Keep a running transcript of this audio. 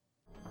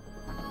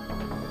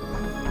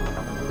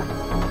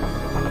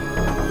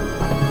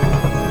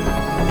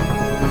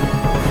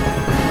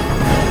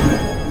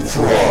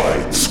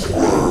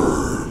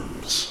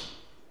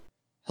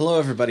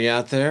everybody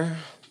out there.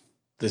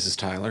 This is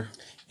Tyler.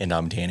 And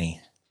I'm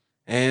Danny.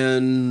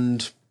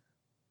 And,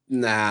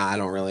 I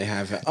don't really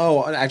have it.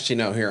 Oh, actually,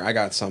 no, here, I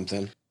got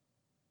something.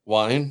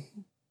 Wine,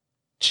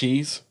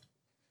 cheese,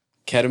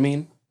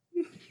 ketamine.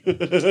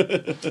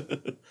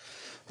 There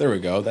we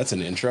go. That's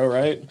an intro,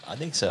 right? I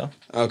think so.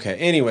 Okay,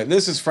 anyway,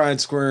 this is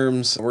Fried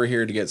Squirms. We're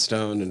here to get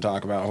stoned and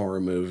talk about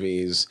horror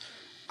movies.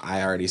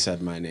 I already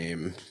said my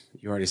name.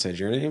 You already said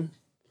your name?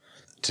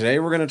 Today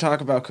we're going to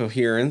talk about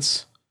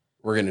coherence.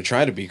 We're going to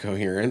try to be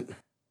coherent.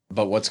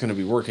 But what's going to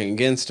be working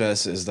against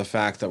us is the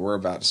fact that we're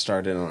about to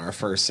start in on our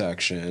first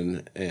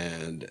section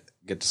and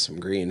get to some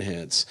green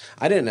hits.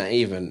 I didn't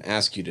even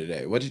ask you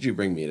today. What did you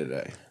bring me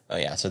today? Oh,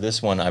 yeah. So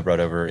this one I brought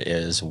over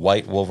is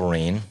White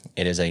Wolverine.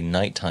 It is a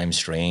nighttime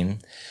strain.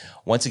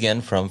 Once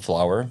again, from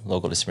Flower,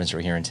 local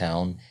dispensary here in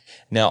town.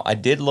 Now, I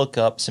did look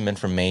up some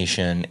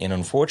information, and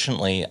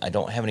unfortunately, I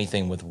don't have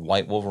anything with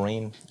White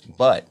Wolverine.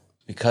 But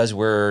because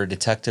we're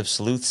detective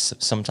sleuths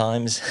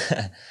sometimes,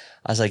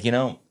 I was like,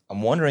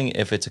 I'm wondering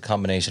if it's a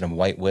combination of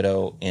White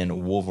Widow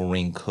and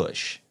Wolverine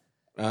Kush.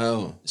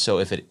 Oh. So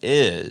if it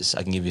is,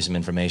 I can give you some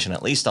information,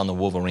 at least on the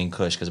Wolverine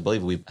Kush, because I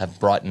believe we have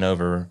brought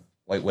over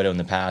White Widow in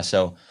the past.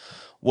 So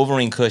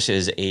Wolverine Kush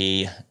is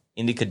a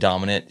indica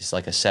dominant. It's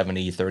like a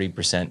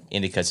 70-30%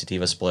 indica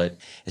sativa split.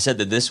 It said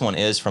that this one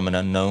is from an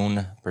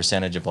unknown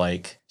percentage of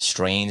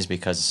strains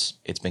because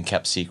it's been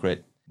kept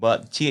secret.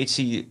 But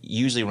THC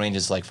usually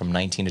ranges from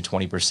 19 to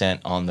 20%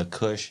 on the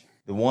Kush.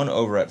 The one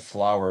over at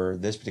Flower,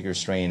 this particular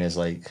strain is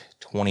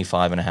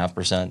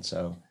 25.5%.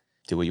 So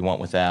do what you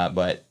want with that.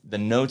 But the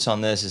notes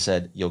on this is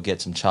that you'll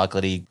get some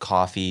chocolatey,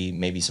 coffee,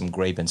 maybe some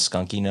grape and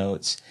skunky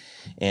notes,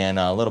 and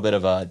a little bit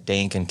of a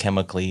dank and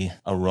chemically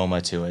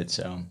aroma to it.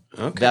 So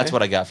That's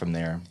what I got from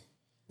there.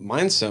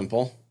 Mine's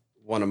simple.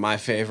 One of my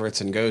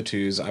favorites and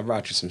go-tos. I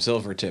brought you some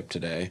Silvertip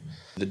today.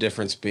 The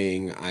difference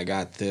being I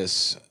got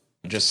this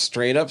just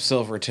straight up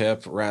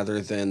Silvertip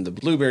rather than the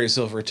blueberry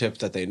Silvertip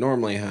that they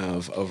normally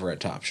have over at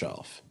Top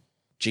Shelf.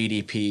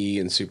 GDP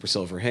and Super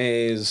Silver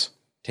Haze,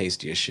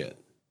 tasty as shit.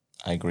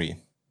 I agree.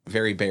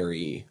 Very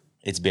berry.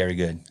 It's very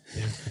good.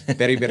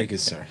 Very, very good,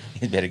 sir.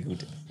 It's very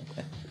good.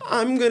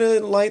 I'm going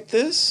to light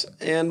this,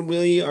 and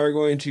we are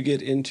going to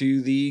get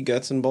into the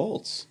guts and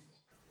bolts.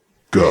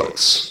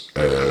 Guts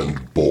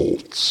and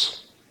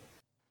bolts.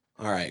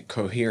 All right,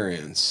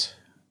 coherence.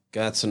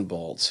 Guts and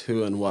bolts.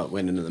 Who and what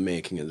went into the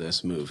making of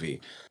this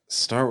movie?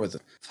 Start with a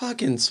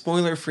fucking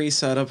spoiler-free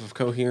setup of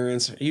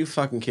coherence. Are you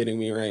fucking kidding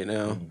me right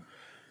now?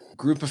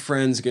 Group of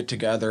friends get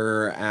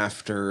together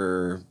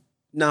after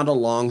not a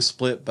long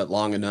split, but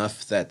long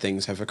enough that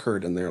things have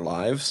occurred in their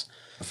lives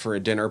for a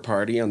dinner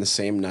party on the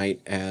same night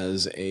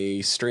as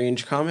a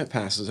strange comet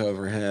passes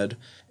overhead.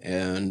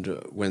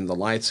 And when the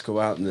lights go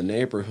out in the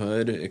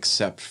neighborhood,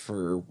 except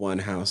for one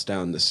house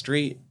down the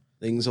street,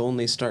 things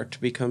only start to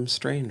become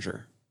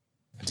stranger.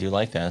 I do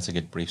like that. That's a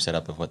good brief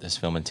setup of what this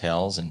film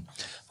entails. And,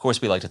 of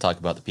course, we like to talk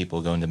about the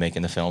people going to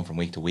making the film from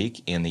week to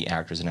week and the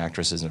actors and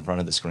actresses in front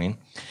of the screen.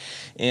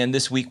 And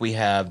this week we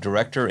have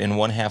director and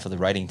one half of the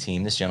writing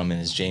team. This gentleman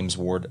is James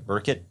Ward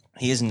Burkett.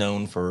 He is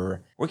known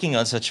for working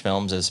on such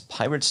films as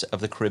Pirates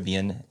of the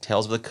Caribbean,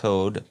 Tales of the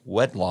Code,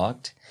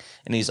 Wedlocked,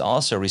 and he's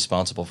also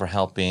responsible for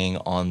helping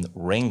on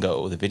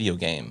Rango, the video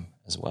game,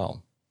 as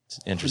well.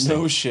 It's interesting.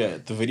 No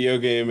shit. The video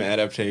game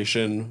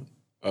adaptation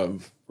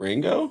of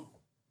Rango?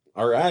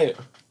 All right.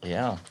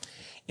 Yeah.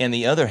 And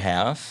the other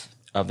half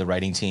of the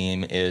writing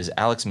team is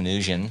Alex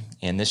Manoogian,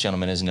 and this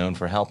gentleman is known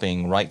for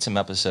helping write some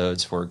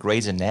episodes for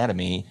Grey's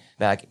Anatomy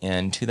back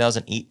in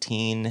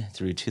 2018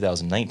 through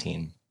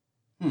 2019.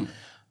 All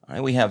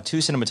right, we have two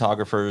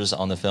cinematographers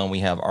on the film. We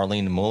have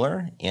Arlene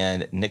Mueller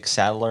and Nick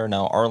Sadler.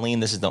 Now,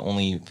 Arlene, this is the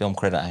only film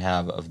credit I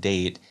have of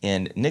date,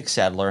 and Nick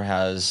Sadler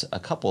has a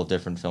couple of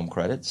different film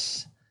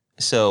credits.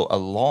 So,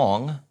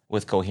 along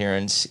with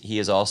Coherence, he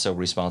is also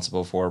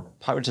responsible for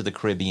Pirates of the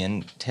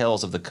Caribbean,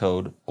 Tales of the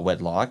Code,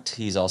 Wedlocked.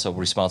 He's also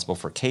responsible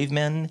for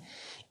Cavemen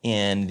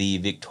and the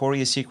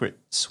Victoria's Secret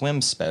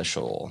swim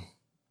special.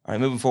 All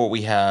right, moving forward,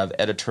 we have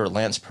editor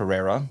Lance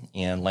Pereira.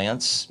 And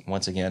Lance,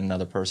 once again,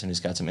 another person who's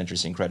got some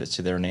interesting credits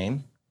to their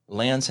name.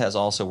 Lance has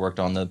also worked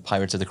on the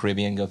Pirates of the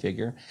Caribbean, go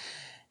figure.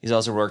 He's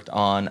also worked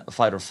on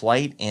Fight or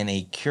Flight and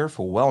A Cure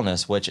for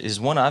Wellness, which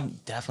is one I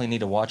definitely need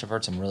to watch. I've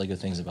heard some really good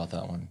things about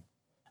that one.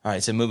 All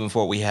right, so moving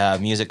forward, we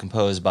have music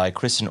composed by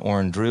Kristen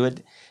Oren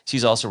Druid.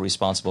 She's also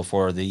responsible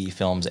for the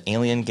films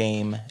Alien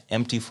Game,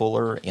 Empty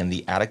Fuller, and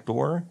The Attic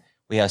Door.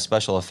 We have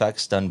special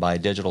effects done by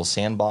Digital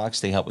Sandbox.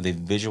 They help with the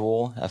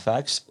visual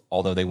effects,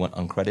 although they went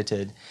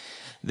uncredited.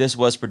 This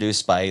was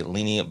produced by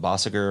Leni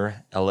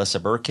Bossiger,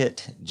 Alyssa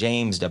Burkett,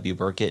 James W.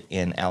 Burkett,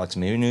 and Alex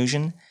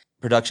Manoogian.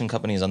 Production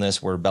companies on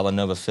this were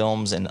Bellanova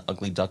Films and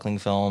Ugly Duckling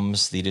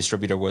Films. The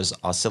distributor was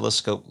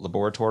Oscilloscope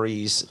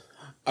Laboratories.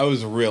 I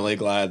was really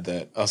glad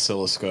that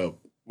Oscilloscope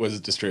was a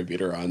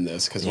distributor on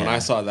this, because when I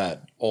saw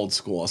that old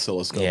school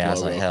Oscilloscope logo, I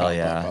was like, hell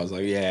yeah. up, I was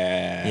like,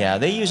 yeah. Yeah,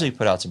 they usually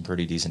put out some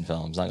pretty decent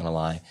films, not going to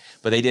lie.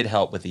 But they did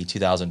help with the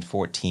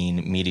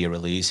 2014 media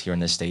release here in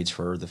the States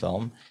for the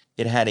film.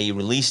 It had a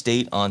release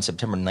date on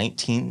September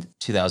 19th,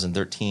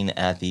 2013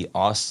 at the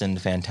Austin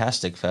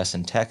Fantastic Fest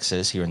in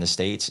Texas here in the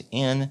States,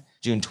 and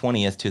June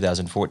 20th,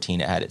 2014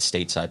 at its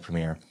stateside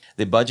premiere.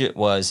 The budget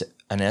was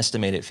an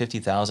estimated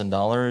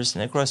 $50,000,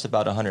 and it grossed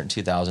about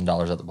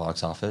 $102,000 at the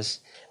box office.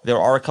 There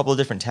are a couple of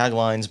different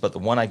taglines, but the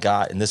one I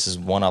got, and this is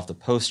one off the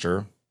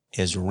poster,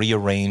 is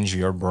rearrange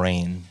your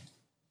brain.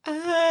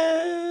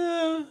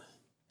 And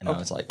I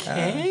was like,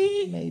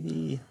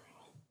 maybe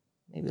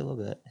a little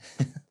bit.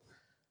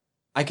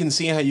 I can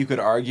see how you could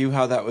argue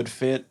how that would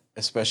fit,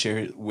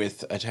 especially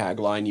with a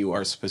tagline you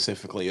are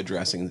specifically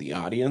addressing the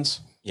audience.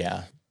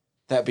 Yeah.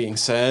 That being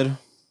said,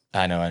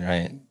 I know,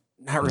 right?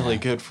 not really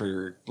good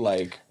for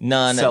like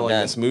None, selling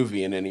this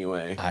movie in any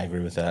way. I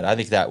agree with that. I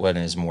think that one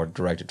is more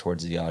directed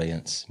towards the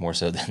audience, more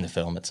so than the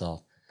film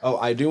itself. Oh,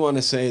 I do want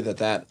to say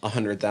that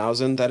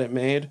 100,000 that it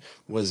made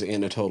was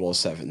in a total of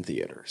 7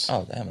 theaters.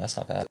 Oh, damn, that's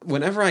not bad.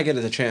 Whenever I get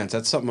the chance,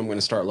 that's something I'm going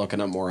to start looking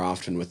up more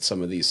often with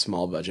some of these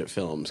small budget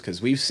films,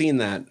 because we've seen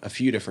that a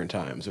few different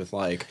times with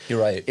like,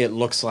 You're right. it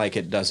looks like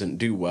it doesn't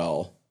do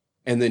well,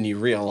 and then you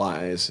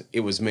realize it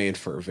was made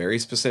for a very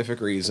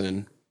specific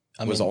reason.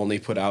 Was only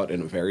put out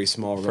in a very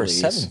small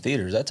release. For 7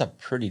 theaters, that's a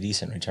pretty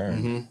decent return.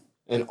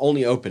 Mm-hmm. And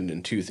only opened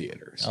in 2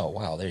 theaters. Oh,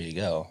 wow, there you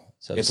go.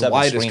 So its 7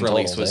 widest screen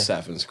release total, was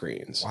 7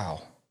 screens.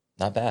 Wow.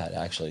 Not bad,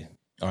 actually.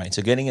 All right,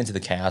 so getting into the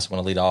cast, I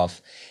want to lead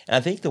off. And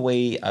I think the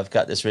way I've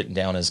got this written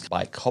down is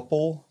by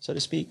couple, so to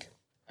speak.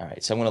 All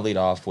right, so I'm going to lead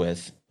off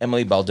with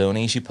Emily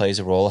Baldoni. She plays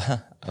a role,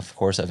 of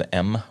course, of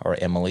M, or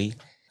Emily.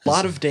 A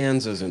lot of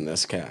Danzas in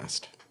this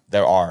cast.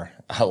 There are,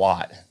 a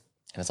lot.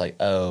 And it's like,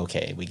 oh,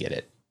 okay, we get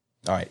it.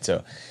 All right,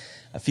 so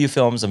a few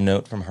films of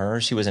note from her.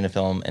 She was in a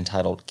film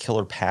entitled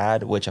Killer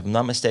Pad, which, if I'm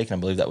not mistaken, I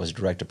believe that was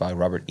directed by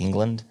Robert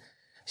Englund.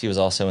 She was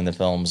also in the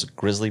films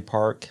Grizzly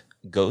Park,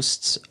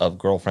 Ghosts of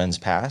Girlfriends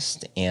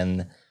Past,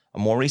 and a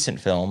more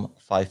recent film,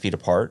 5 Feet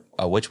Apart,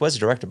 which was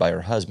directed by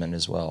her husband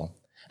as well.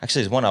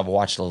 Actually, it's one I've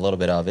watched a little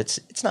bit of.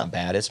 It's not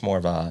bad. It's more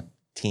of a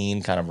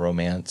teen kind of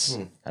romance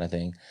kind of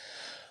thing.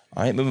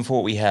 All right, moving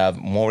forward, we have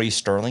Maury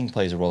Sterling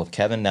plays the role of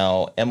Kevin.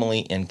 Now,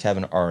 Emily and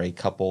Kevin are a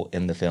couple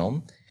in the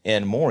film.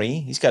 And Maury,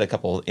 he's got a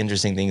couple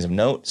interesting things of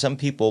note. Some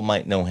people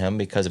might know him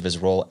because of his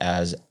role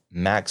as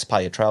Max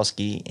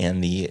Piotrowski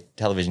in the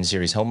television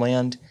series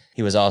Homeland.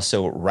 He was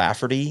also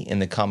Rafferty in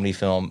the comedy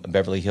film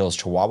Beverly Hills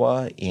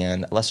Chihuahua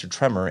and Lester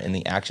Tremor in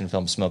the action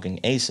film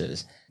Smoking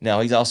Aces. Now,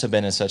 he's also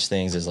been in such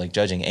things as like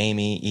Judging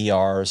Amy,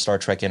 ER, Star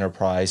Trek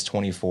Enterprise,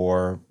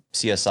 24,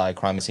 CSI,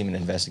 Crime Scene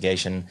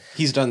Investigation.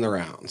 He's done the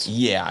rounds.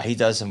 Yeah, he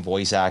does some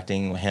voice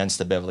acting, hence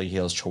the Beverly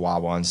Hills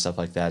Chihuahua and stuff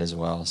like that as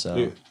well. So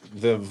Dude,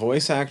 the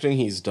voice acting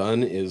he's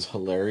done is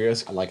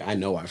hilarious. Like, I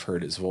know I've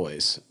heard his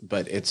voice,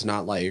 but it's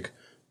not like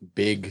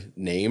big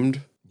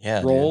named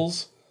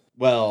roles. Dude.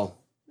 Well,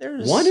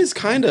 one is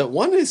kind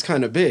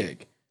of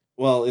big.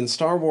 Well, in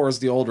Star Wars: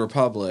 The Old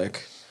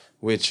Republic,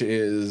 which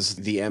is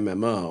the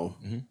MMO,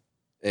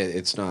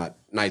 it's not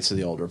Knights of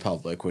the Old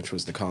Republic, which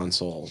was the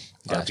console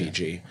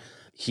RPG.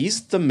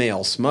 He's the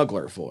male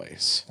smuggler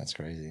voice. That's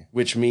crazy.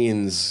 Which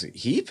means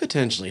he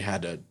potentially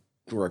had to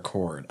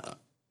record a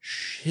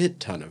shit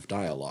ton of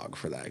dialogue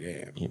for that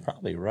game. You're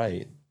probably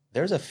right.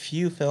 There's a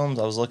few films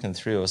I was looking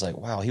through. I was like,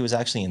 wow, he was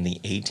actually in the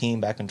A-Team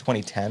back in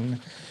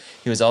 2010.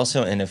 He was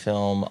also in a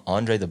film,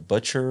 Andre the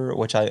Butcher,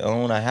 which I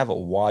own. I haven't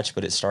watched,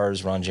 but it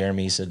stars Ron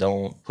Jeremy, so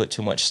don't put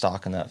too much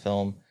stock in that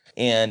film.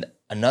 And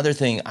another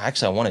thing,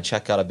 actually, I want to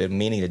check out, I've been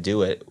meaning to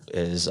do it,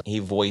 is he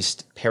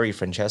voiced Perry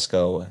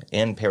Francesco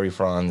and Perry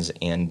Franz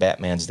in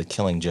Batman's The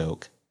Killing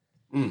Joke.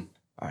 All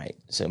right,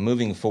 so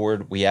moving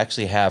forward, we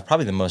actually have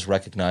probably the most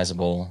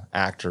recognizable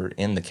actor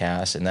in the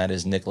cast, and that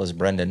is Nicholas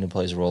Brendan, who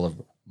plays the role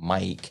of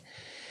Mike.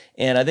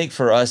 And I think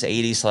for us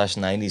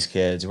 80s/90s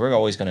kids, we're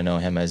always going to know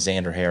him as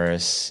Xander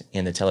Harris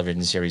in the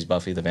television series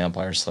Buffy the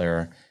Vampire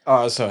Slayer. Oh,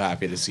 I was so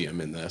happy to see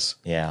him in this.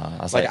 Yeah.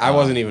 I was I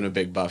wasn't even a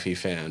big Buffy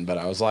fan, but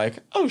I was like,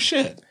 oh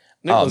shit,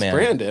 Nicholas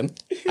Brandon.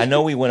 I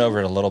know we went over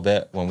it a little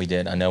bit when we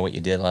did I Know What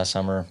You Did last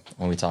summer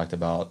when we talked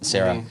about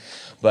Sarah.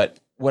 But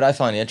what I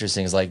find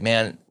interesting is like,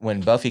 man,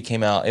 when Buffy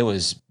came out, it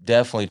was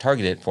definitely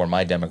targeted for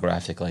my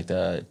demographic, like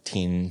the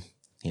teen,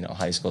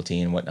 high school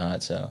teen and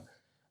whatnot. So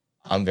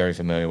I'm very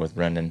familiar with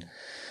Brendan.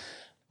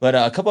 But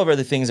a couple of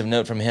other things of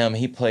note from him.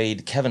 He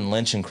played Kevin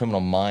Lynch in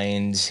Criminal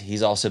Minds.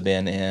 He's also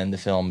been in the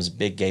films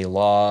Big Gay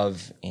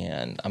Love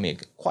and,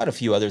 quite a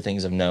few other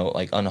things of note,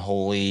 like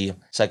Unholy,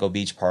 Psycho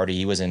Beach Party.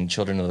 He was in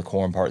Children of the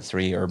Corn Part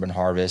 3, Urban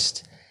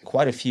Harvest.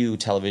 Quite a few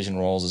television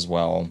roles as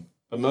well.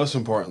 But most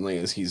importantly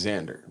is he's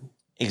Xander.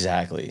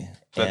 Exactly.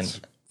 That's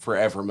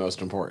forever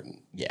most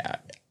important. Yeah,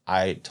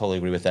 I totally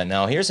agree with that.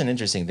 Now, here's an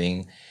interesting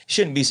thing.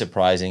 Shouldn't be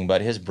surprising, but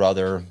his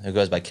brother, who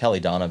goes by Kelly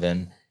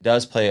Donovan,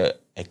 does play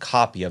a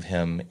copy of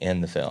him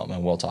in the film,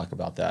 and we'll talk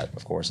about that,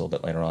 of course, a little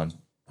bit later on.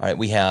 All right,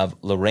 we have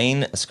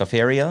Lorraine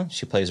Scafaria.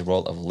 She plays the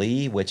role of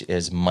Lee, which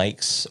is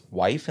Mike's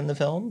wife in the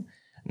film.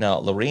 Now,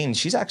 Lorraine,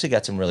 she's actually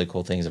got some really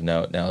cool things of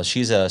note. Now,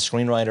 she's a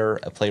screenwriter,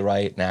 a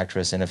playwright, an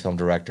actress, and a film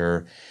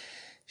director.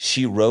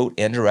 She wrote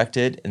and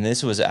directed, and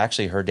this was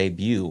actually her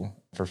debut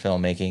for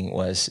filmmaking,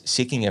 was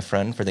Seeking a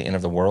Friend for the End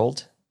of the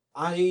World.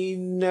 I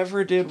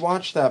never did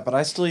watch that, but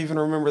I still even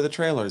remember the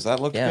trailers. That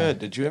looked Yeah. good.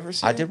 Did you ever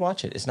see I it? did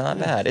watch it. It's not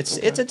bad. It's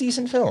a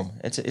decent film.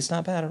 It's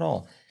not bad at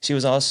all. She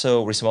was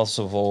also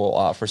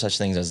responsible for such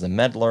things as The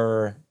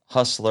Meddler,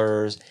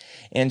 Hustlers,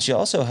 and she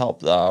also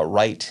helped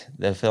write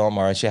the film,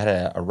 or she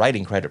had a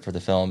writing credit for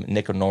the film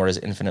Nick and Nora's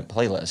Infinite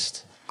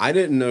Playlist. I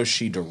didn't know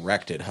she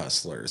directed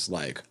Hustlers.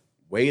 Like,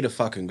 way to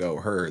fucking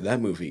go her.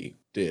 That movie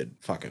did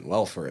fucking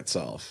well for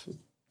itself.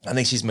 I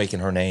think she's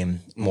making her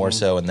name more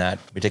so in that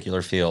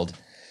particular field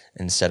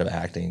instead of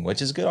acting,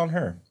 which is good on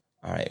her.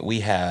 All right,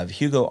 we have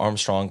Hugo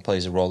Armstrong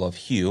plays the role of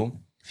Hugh.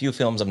 Few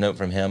films of note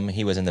from him.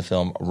 He was in the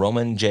film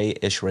Roman J.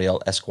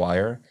 Israel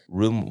Esquire,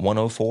 Room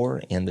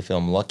 104, and the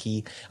film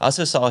Lucky. I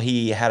also saw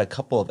he had a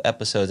couple of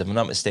episodes, if I'm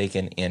not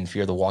mistaken, in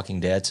Fear the Walking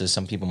Dead, so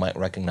some people might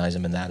recognize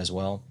him in that as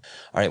well.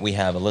 All right, we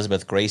have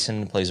Elizabeth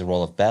Grayson plays the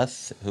role of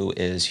Beth, who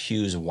is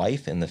Hugh's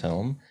wife in the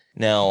film.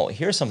 Now,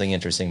 here's something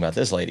interesting about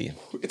this lady.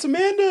 It's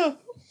Amanda!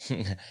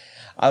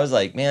 I was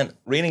like, man,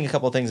 reading a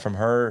couple of things from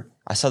her,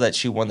 I saw that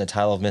she won the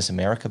title of Miss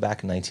America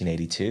back in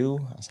 1982.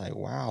 I was like,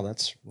 wow,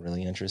 that's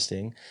really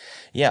interesting.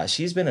 Yeah,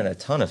 she's been in a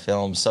ton of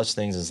films, such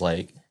things as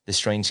like The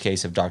Strange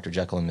Case of Dr.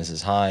 Jekyll and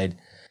Mrs. Hyde.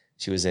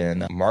 She was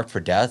in Marked for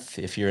Death,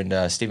 if you're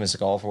into Steven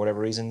Seagal for whatever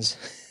reasons.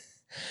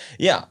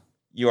 Yeah,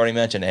 you already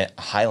mentioned it,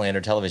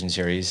 Highlander television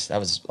series. That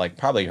was like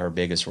probably her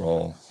biggest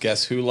role.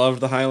 Guess who loved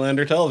the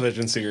Highlander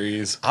television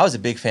series? I was a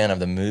big fan of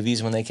the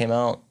movies when they came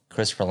out.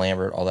 Christopher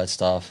Lambert, all that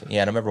stuff.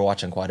 Yeah, and I remember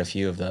watching quite a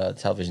few of the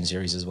television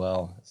series as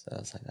well. So I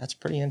was like, that's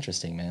pretty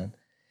interesting, man.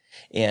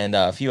 And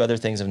a few other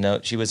things of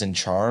note. She was in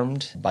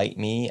Charmed, Bite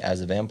Me as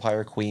a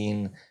vampire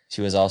queen.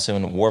 She was also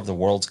in War of the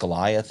Worlds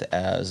Goliath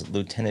as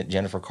Lieutenant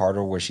Jennifer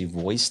Carter, where she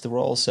voiced the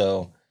role.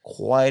 So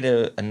quite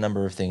a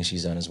number of things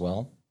she's done as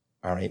well.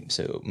 All right,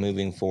 so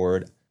moving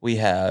forward, we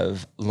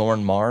have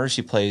Lauren Mars.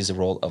 She plays the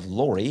role of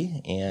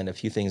Lori, and a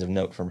few things of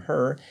note from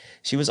her.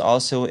 She was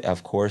also,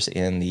 of course,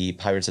 in the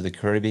Pirates of the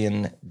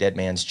Caribbean, Dead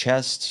Man's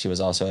Chest. She was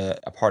also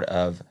a part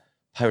of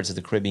Pirates of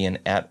the Caribbean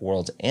at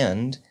World's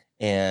End,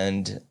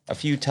 and a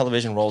few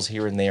television roles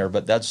here and there,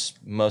 but that's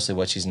mostly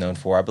what she's known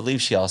for. I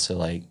believe she also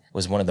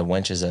was one of the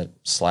wenches that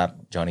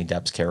slapped Johnny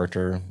Depp's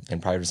character in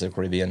Pirates of the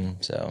Caribbean,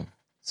 so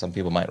some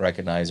people might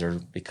recognize her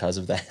because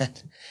of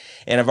that.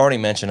 And I've already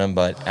mentioned him,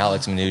 but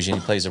Alex Manoogian, he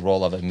plays the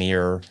role of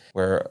Amir,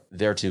 where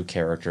they're two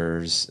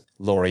characters,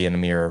 Laurie and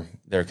Amir,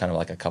 they're kind of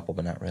like a couple,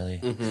 but not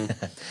really.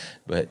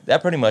 But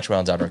that pretty much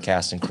rounds out our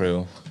cast and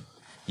crew.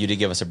 You did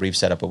give us a brief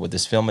setup of what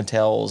this film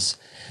entails.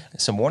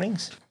 Some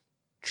warnings?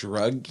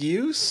 Drug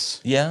use?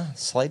 Yeah,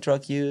 slight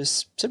drug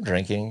use, some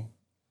drinking.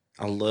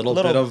 A little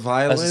bit of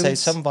violence? As I say,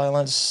 some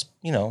violence,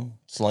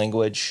 it's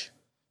language.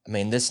 I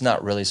mean, this is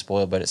not really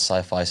spoiled, but it's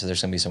sci-fi, so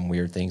there's going to be some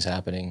weird things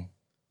happening.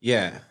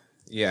 Yeah.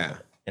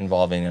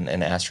 Involving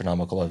an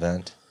astronomical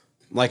event.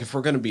 Like, if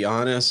we're going to be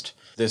honest,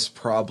 this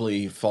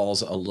probably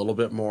falls a little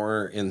bit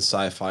more in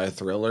sci-fi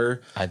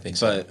thriller. I think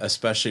so. But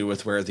especially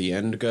with where the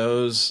end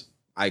goes,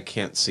 I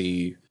can't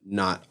see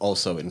not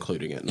also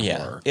including it in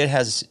horror. It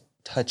has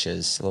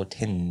touches, little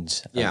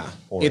tinge. Yeah,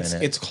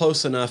 it's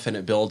close enough and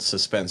it builds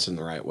suspense in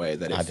the right way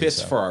that it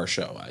fits for our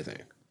show, I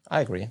think.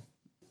 I agree.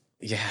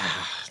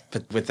 Yeah,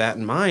 but with that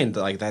in mind,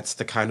 like, that's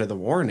the kind of the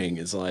warning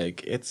is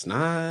like, it's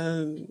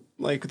not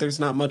like there's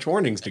not much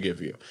warnings to give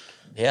you.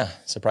 Yeah,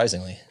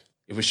 surprisingly.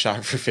 It was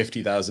shot for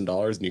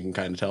 $50,000 and you can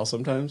kind of tell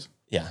sometimes.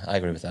 Yeah, I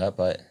agree with that.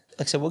 But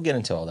like I said, we'll get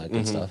into all that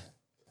good stuff.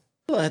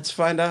 Let's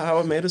find out how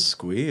it made us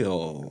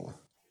squeal.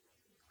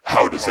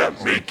 How does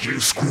that make you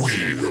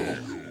squeal?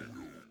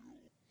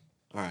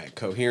 All right,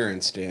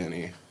 Coherence,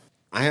 Danny.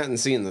 I hadn't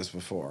seen this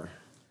before.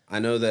 I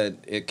know that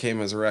it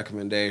came as a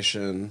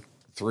recommendation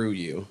through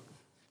you.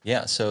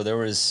 Yeah, so there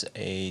was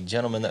a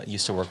gentleman that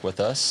used to work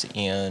with us,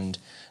 and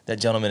that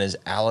gentleman is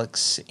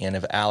Alex. And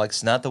if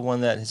Alex, not the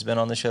one that has been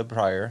on the show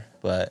prior,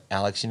 but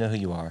Alex, you know who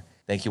you are.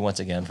 Thank you once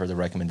again for the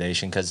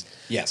recommendation. Because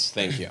yes,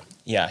 thank you.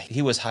 Yeah,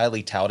 he was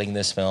highly touting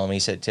this film. He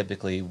said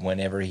typically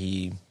whenever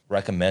he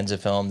recommends a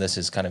film, this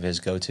is kind of his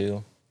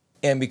go-to.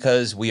 And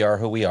because we are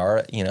who we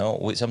are,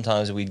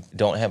 sometimes we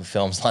don't have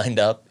films lined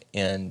up.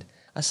 And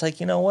I was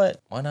like, you know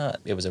what? Why not?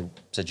 It was a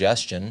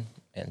suggestion.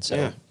 And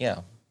so,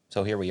 yeah.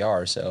 So here we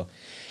are. So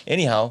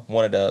anyhow,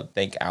 wanted to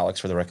thank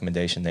Alex for the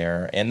recommendation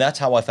there. And that's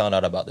how I found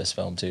out about this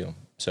film too.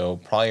 So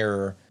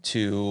prior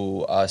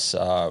to us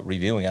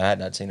reviewing, I had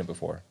not seen it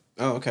before.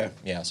 Oh, okay.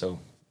 Yeah, so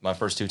my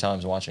first 2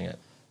 times watching it.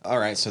 All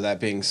right, so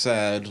that being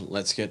said,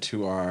 let's get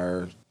to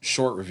our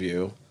short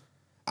review.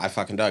 I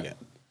fucking dug it.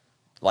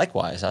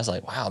 Likewise, I was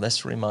like, wow,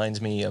 this reminds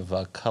me of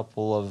a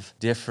couple of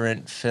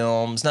different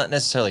films. Not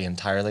necessarily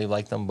entirely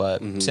like them,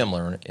 but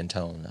similar in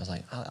tone. I was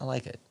like, I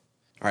like it.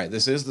 All right,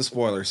 this is the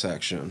spoiler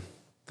section.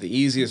 The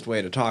easiest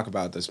way to talk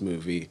about this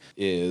movie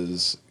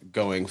is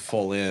going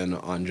full in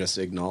on just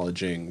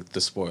acknowledging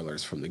the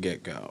spoilers from the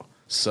get-go.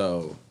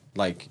 So,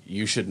 like,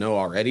 you should know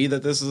already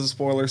that this is a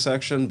spoiler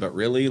section, but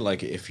really,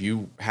 like, if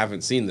you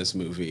haven't seen this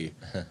movie,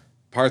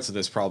 parts of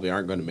this probably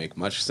aren't going to make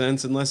much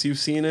sense unless you've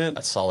seen it.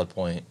 That's a solid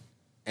point.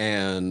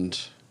 And,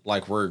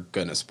 like, we're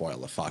going to spoil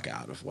the fuck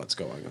out of what's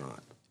going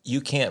on.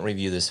 You can't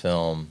review this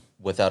film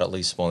without at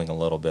least spoiling a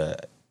little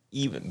bit,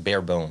 even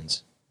bare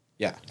bones.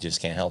 Yeah. You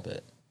just can't help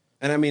it.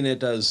 And I mean, it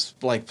does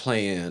like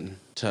play in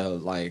to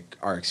like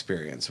our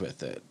experience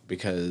with it,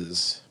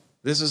 because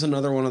this is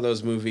another one of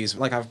those movies,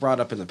 like I've brought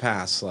up in the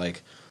past,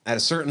 like at a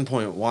certain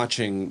point,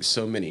 watching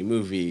so many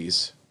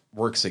movies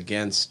works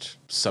against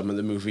some of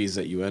the movies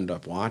that you end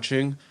up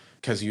watching,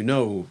 because you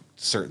know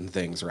certain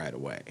things right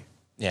away.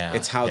 Yeah.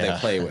 It's how they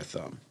play with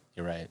them.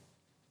 You're right.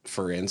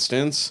 For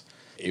instance,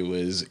 it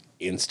was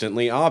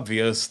instantly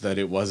obvious that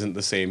it wasn't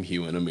the same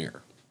Hugh and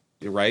Amir.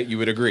 Right? You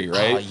would agree,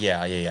 right?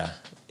 Yeah.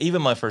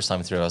 Even my first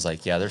time through, I was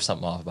like, yeah, there's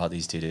something off about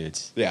these two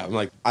dudes. Yeah, I'm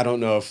like, I don't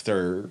know if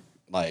they're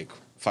like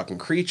fucking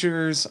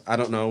creatures. I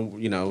don't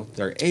know,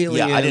 they're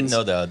aliens. Yeah, I didn't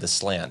know the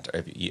slant,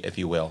 if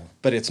you will.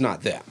 But it's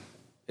not them.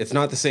 It's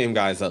not the same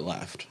guys that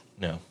left.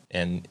 No.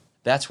 And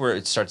that's where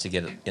it starts to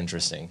get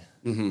interesting.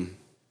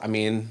 I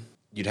mean,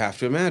 you'd have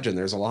to imagine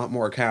there's a lot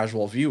more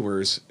casual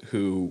viewers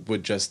who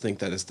would just think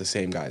that it's the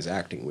same guys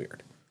acting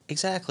weird.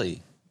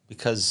 Exactly.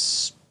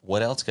 Because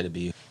what else could it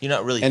be? You're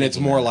not really And it's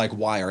thinking more that. like,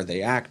 why are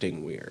they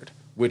acting weird?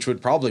 Which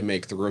would probably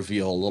make the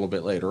reveal a little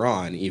bit later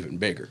on even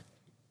bigger.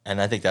 And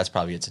I think that's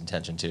probably its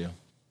intention, too.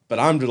 But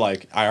I'm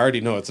like, I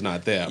already know it's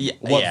not them. Yeah,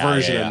 What yeah,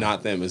 version yeah. of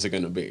not them is it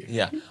going to be?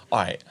 Yeah. All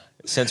right.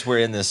 Since we're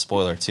in this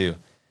spoiler, too,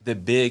 the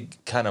big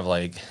kind of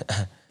like,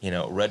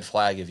 red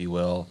flag, if you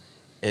will,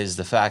 is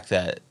the fact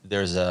that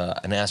there's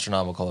an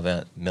astronomical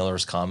event.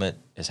 Miller's Comet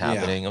is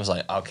happening. Yeah. I was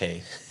like,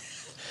 okay,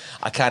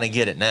 I kind of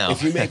get it now.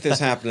 If you make this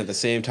happen at the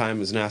same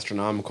time as an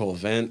astronomical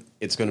event,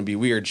 it's going to be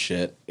weird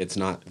shit. It's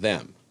not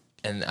them.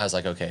 And I was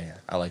like, okay,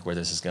 I like where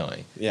this is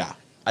going. Yeah.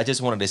 I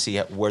just wanted to see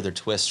where their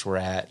twists were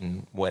at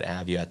and what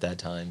have you at that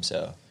time.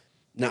 So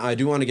Now, I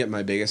do want to get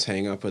my biggest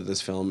hang up with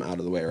this film out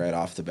of the way right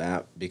off the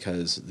bat,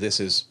 because this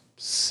is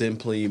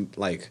simply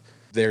like,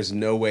 there's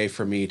no way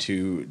for me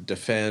to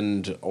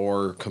defend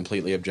or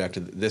completely object to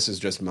this. Is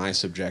just my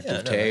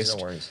subjective taste.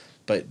 No worries.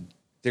 But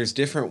there's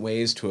different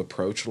ways to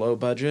approach low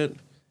budget.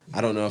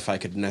 I don't know if I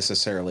could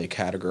necessarily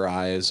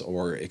categorize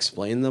or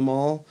explain them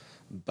all,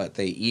 but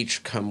they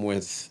each come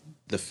with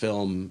the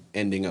film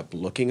ending up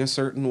looking a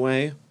certain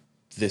way.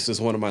 This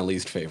is one of my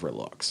least favorite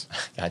looks.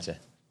 Gotcha.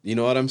 You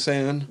know what I'm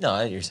saying?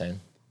 No, you're saying.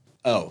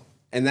 Oh,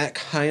 and that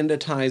kind of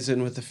ties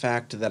in with the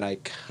fact that I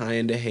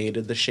kind of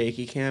hated the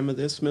shaky cam of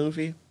this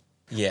movie.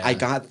 Yeah. I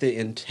got the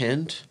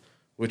intent,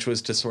 which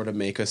was to sort of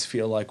make us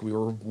feel like we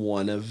were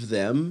one of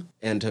them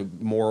and to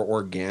more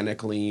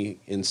organically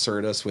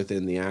insert us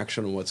within the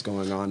action and what's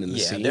going on in the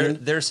scene.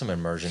 There's some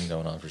immersion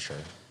going on for sure.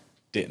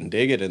 Didn't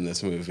dig it in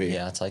this movie.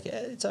 Yeah, it's like,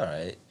 it's all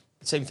right.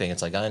 Same thing.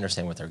 It's like, I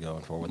understand what they're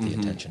going for, what the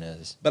intention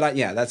is. But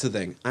that's the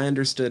thing. I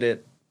understood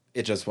it.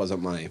 It just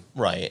wasn't my...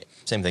 Right.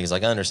 Same thing. It's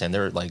like, I understand.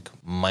 They're like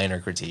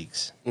minor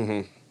critiques.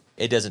 Mm-hmm.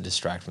 It doesn't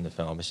distract from the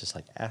film. It's just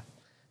like,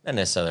 not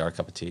necessarily our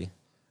cup of tea.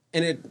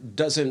 And it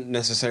doesn't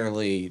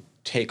necessarily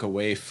take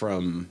away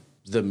from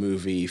the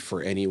movie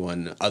for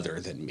anyone other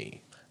than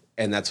me.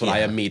 And that's what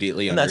I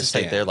immediately and that's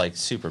understand. just like, they're like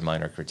super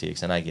minor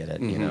critiques, and I get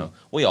it.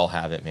 We all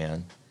have it,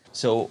 man.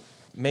 So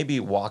maybe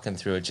walking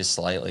through it just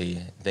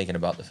slightly, thinking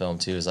about the film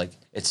too, is like,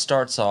 it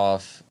starts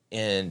off,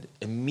 and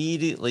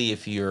immediately,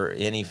 if you're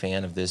any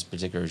fan of this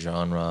particular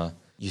genre,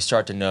 you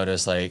start to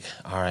notice, like,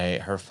 all right,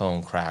 her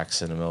phone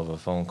cracks in the middle of a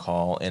phone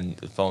call, and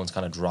the phone's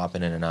kind of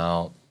dropping in and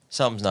out.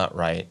 Something's not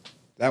right.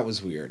 That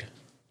was weird.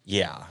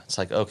 Yeah, it's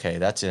like, okay,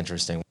 that's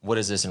interesting. What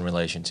is this in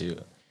relation to?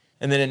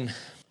 And then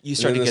you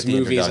start to get This the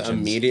movie's introductions.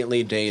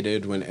 immediately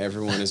dated when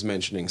everyone is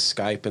mentioning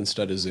Skype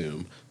instead of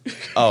Zoom.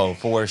 Oh,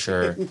 for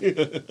sure.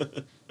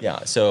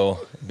 Yeah,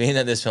 so being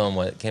that this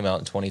film came out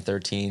in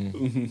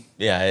 2013,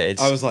 yeah,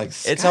 it's... I was like,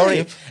 it's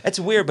already... Skype? It's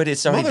weird, but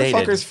it's already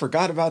Motherfuckers dated.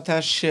 forgot about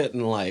that shit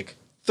in like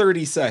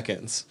 30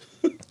 seconds.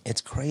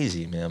 It's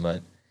crazy, man,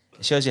 but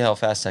it shows you how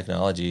fast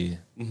technology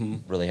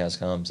really has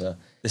come. So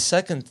the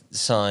second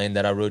sign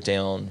that I wrote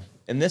down,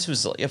 and this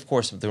was, of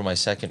course, through my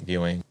second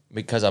viewing,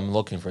 because I'm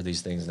looking for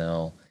these things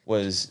now,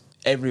 was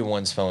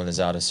everyone's phone is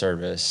out of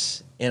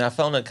service. And I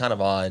found it kind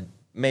of odd,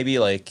 maybe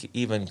like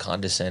even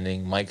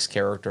condescending, Mike's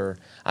character.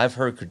 I've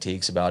heard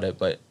critiques about it,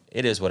 but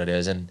it is what it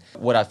is. And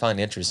what I find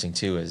interesting,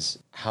 too, is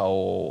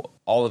how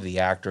all of the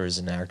actors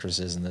and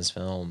actresses in this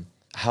film,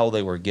 how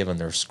they were given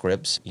their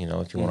scripts,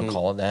 if you want to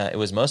call it that. It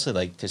was mostly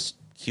like just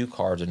cue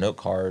cards or note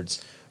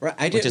cards. Right.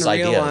 I Which didn't is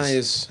ideas.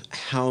 realize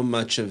how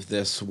much of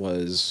this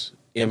was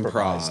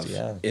Improvised,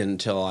 improv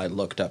until I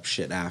looked up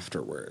shit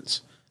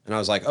afterwards. And I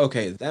was like,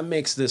 okay, that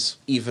makes this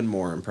even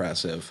more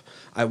impressive.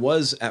 I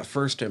was at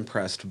first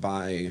impressed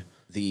by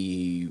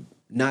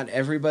not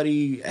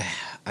everybody,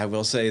 I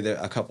will say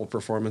that a couple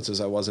performances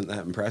I wasn't that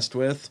impressed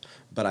with,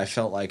 but I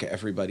felt like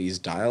everybody's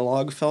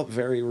dialogue felt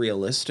very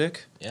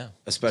realistic. Yeah.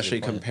 Especially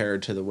Good point.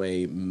 compared to the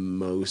way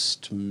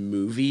most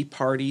movie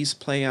parties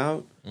play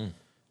out,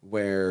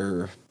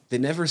 where they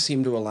never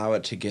seem to allow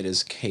it to get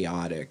as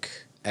chaotic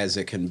as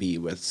it can be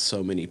with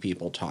so many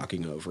people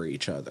talking over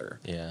each other.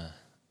 Yeah.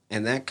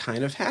 And that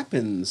kind of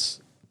happens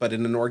but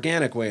in an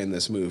organic way in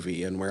this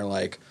movie, and where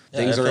like Yeah,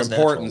 things it are feels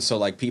important, natural. so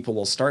like people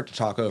will start to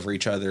talk over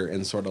each other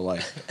and sort of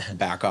like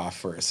back off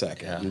for a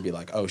second Yeah. and be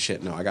like, oh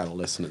shit, no, I gotta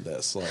listen to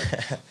this. Like,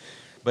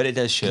 But it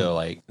does show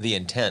like the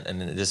intent,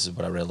 and this is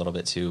what I read a little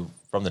bit too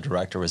from the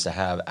director, was to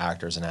have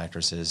actors and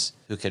actresses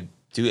who could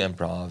do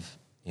improv,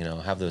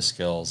 have those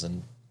skills,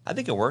 and I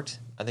think it worked.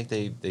 I think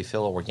they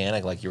feel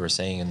organic, like you were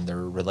saying, in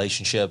their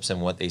relationships and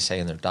what they say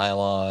in their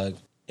dialogue,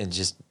 and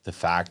just the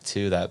fact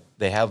too that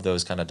they have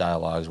those kind of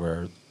dialogues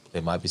where they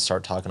might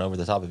start talking over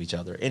the top of each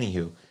other.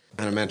 Anywho,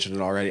 and I mentioned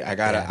it already. I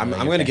gotta. Yeah, I'm no,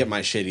 gonna you're get fine.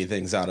 my shitty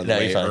things out of the No,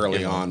 way you're fine. early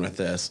You're fine. on with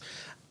this.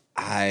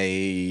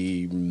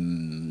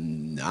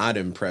 I'm not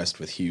impressed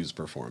with Hughes'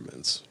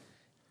 performance.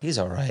 he's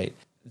all right.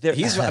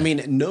 He's. I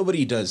mean,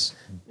 nobody does.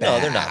 no,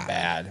 they're not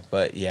bad. bad,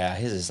 but yeah,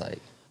 his is like.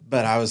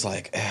 But I was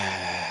like,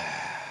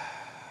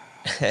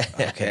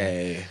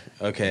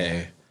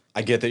 okay.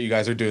 I get that you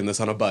guys are doing this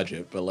on a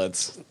budget, but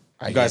let's.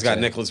 I You guys got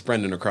getcha. Nicholas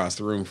Brendan across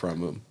the room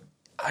from him,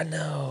 I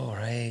know,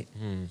 right?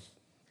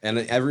 and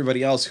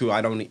everybody else who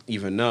I don't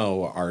even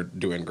know are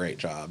doing great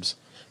jobs.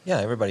 Yeah,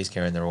 everybody's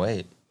carrying their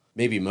weight.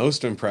 Maybe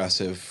most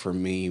impressive for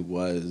me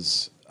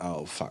was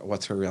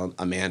what's her real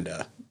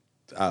Amanda?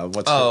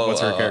 What's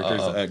her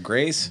character's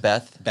Grace?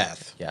 Beth?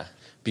 Beth. Yeah.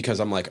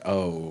 Because I'm like,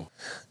 oh,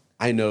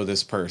 I know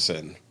this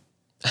person.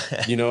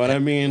 You know what I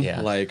mean?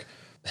 Yeah. Like,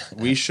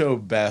 we show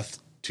Beth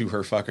to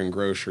her fucking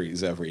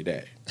groceries every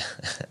day.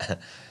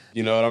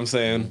 You know what I'm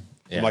saying?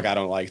 Yeah. I'm like, I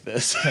don't like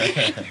this.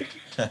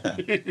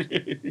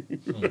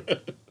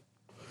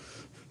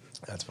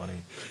 That's funny.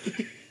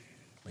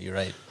 Well, you're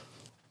right.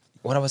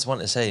 What I was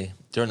wanting to say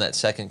during that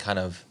second kind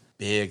of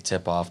big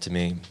tip off to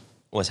me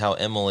was how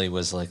Emily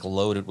was like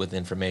loaded with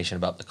information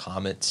about the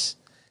comets.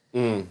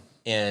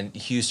 And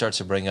Hugh starts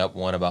to bring up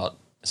one about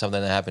something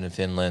that happened in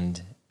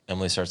Finland.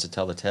 Emily starts to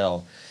tell the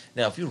tale.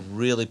 Now, if you're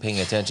really paying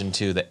attention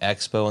to the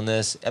expo in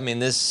this, I mean,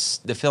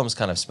 the film's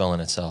kind of spelling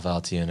itself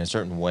out to you in a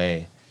certain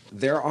way.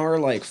 There are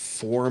like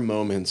 4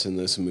 moments in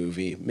this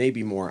movie,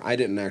 maybe more. I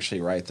didn't actually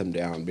write them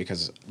down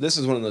because this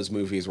is one of those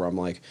movies where I'm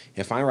like,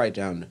 if I write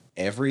down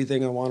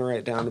everything I want to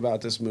write down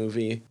about this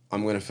movie,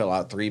 I'm going to fill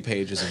out 3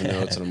 pages of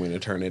notes and I'm going to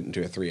turn it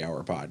into a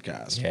 3-hour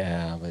podcast.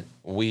 Yeah, but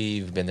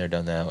we've been there,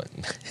 done that.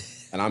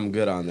 And I'm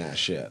good on that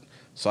shit.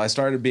 So I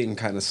started being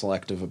kind of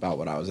selective about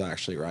what I was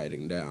actually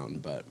writing down.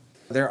 But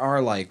there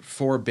are like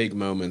 4 big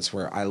moments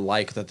where I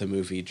like that the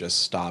movie just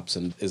stops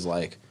and is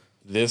like,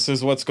 this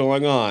is what's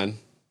going on.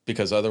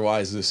 Because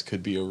otherwise, this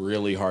could be a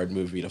really hard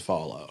movie to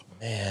follow.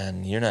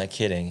 Man, you're not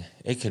kidding.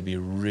 It could be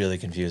really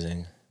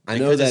confusing. I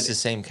know Because that it's the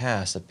same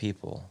cast of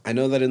people. I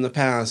know that in the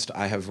past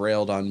I have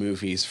railed on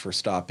movies for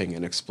stopping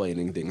and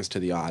explaining things to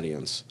the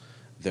audience.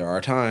 There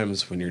are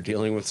times when you're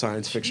dealing with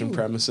science fiction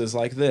premises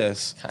like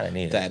this Kinda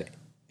need it. that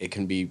it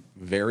can be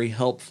very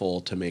helpful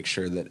to make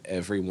sure that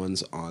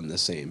everyone's on the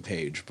same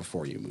page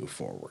before you move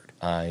forward.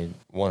 I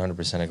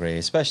 100% agree,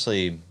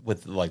 especially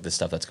with like the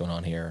stuff that's going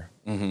on here.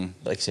 Mm-hmm.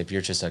 Like, say, if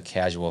you're just a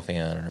casual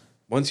fan, or,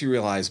 Once you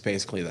realize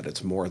basically that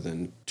it's more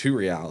than 2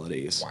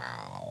 realities.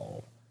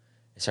 wow,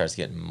 it starts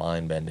getting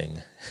mind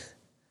bending.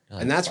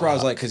 And that's where I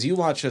was like, because you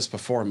watched this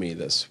before me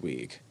this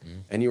week,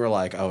 and you were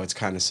like, oh, it's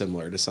kind of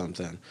similar to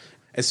something.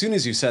 As soon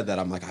as you said that,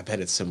 I'm like, I bet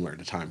it's similar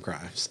to Time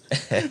Crimes.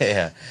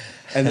 Yeah,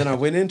 And then I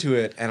went into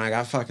it, and I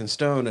got fucking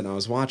stoned, and I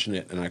was watching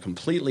it, and I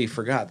completely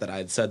forgot that I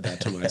had said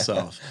that to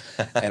myself.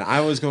 And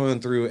I was going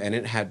through, and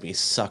it had me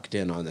sucked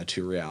in on the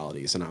 2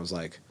 realities, and I was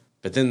like,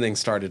 but then things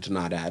started to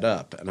not add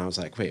up, and I was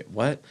like, wait,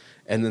 what?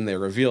 And then they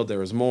revealed there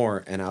was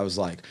more, and I was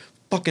like,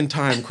 fucking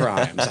Time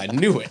Crimes. I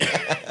knew it.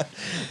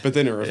 But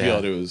then it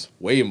revealed it was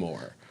way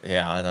more.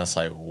 yeah, and I was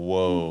like,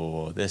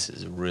 whoa, this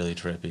is really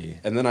trippy.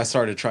 And then I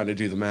started trying to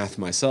do the math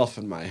myself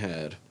in my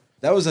head.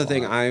 That was the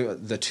thing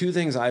the 2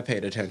 things I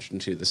paid attention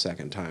to the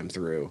second time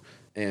through,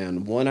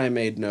 and one I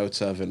made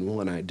notes of and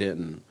one I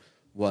didn't,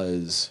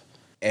 was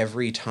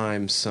every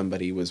time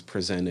somebody was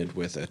presented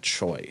with a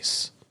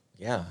choice.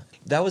 Yeah,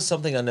 that was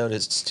something I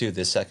noticed too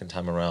this second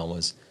time around.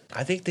 Was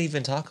I think they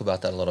even talk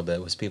about that a little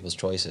bit, was people's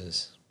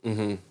choices.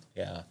 Mm-hmm.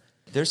 Yeah,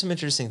 there's some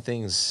interesting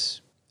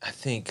things. I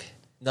think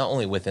not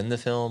only within the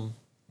film,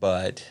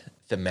 but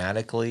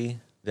thematically,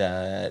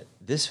 that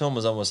this film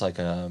was almost like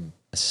a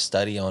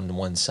study on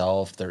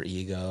oneself, their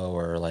ego,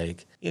 or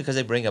like, because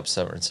they bring up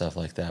certain stuff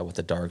like that with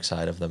the dark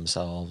side of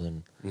themselves,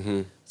 and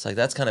it's like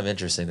that's kind of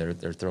interesting.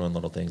 They're throwing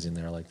little things in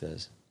there like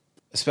this.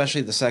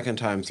 Especially the second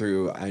time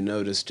through, I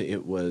noticed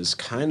it was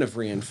kind of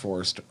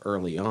reinforced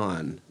early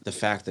on, the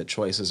fact that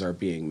choices are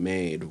being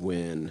made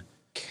when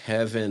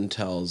Kevin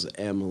tells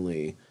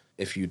Emily,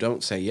 if you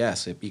don't say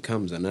yes, it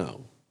becomes a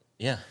no.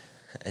 Yeah,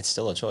 it's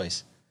still a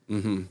choice.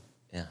 Mm-hmm.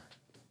 Yeah.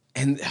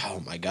 And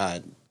oh my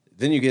God.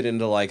 Then you get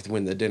into like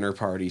when the dinner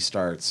party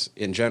starts.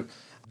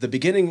 The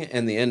beginning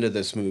and the end of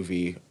this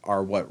movie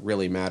are what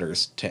really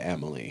matters to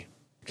Emily.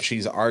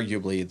 She's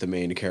arguably the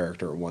main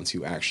character once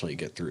you actually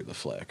get through the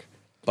flick.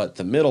 But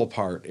the middle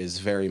part is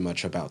very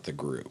much about the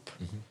group.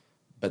 Mm-hmm.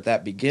 But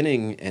that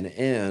beginning and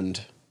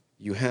end,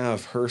 you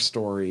have her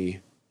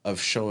story of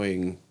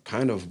showing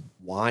kind of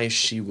why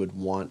she would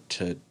want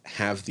to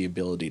have the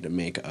ability to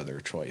make other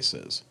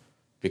choices.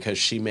 Because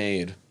she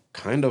made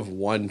kind of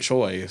one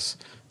choice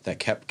that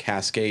kept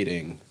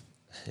cascading,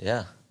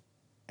 Yeah.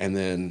 and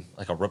then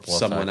Like a ripple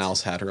someone effect.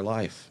 else had her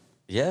life.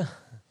 Yeah.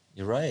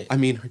 You're right. I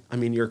mean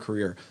your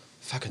career.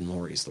 Fucking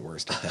Lori's the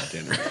worst at that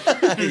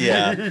dinner.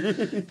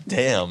 Yeah.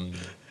 Damn.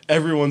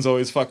 Everyone's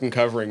always fucking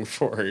covering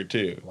for her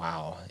too.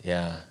 Wow.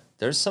 Yeah.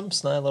 There's some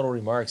snide little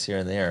remarks here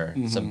and there,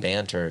 some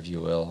banter, if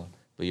you will.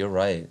 But you're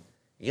right.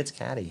 It gets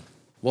catty.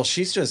 Well,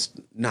 she's just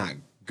not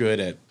good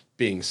at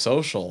being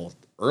social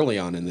early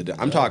on in the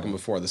dinner. I'm talking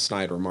before the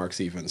snide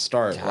remarks even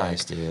start.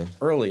 Gosh, dude.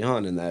 Early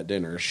on in that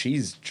dinner,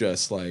 she's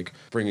just like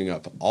bringing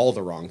up all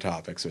the wrong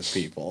topics with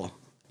people.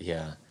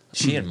 Yeah.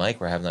 She and Mike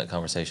were having that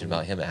conversation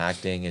about him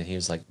acting, and he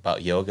was like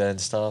about yoga and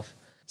stuff.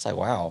 It's like,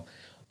 wow.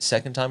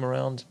 Second time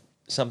around,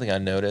 something I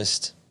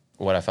noticed,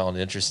 what I found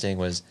interesting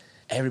was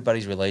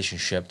everybody's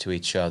relationship to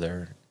each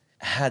other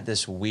had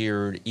this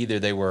weird, either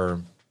they were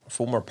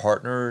former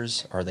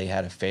partners or they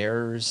had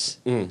affairs.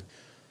 I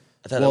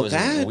thought Well, that was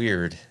that-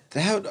 weird.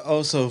 That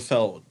also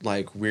felt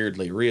like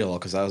weirdly real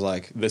because I was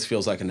like, this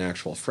feels like an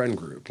actual friend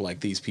group.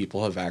 Like these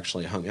people have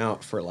actually hung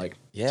out for like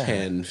Yeah.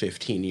 10,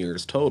 15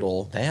 years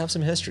total. They have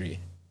some history.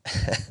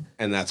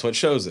 And that's what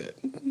shows it.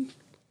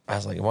 I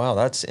was like, wow,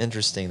 that's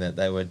interesting that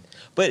would,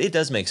 but it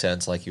does make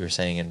sense, like you were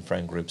saying, in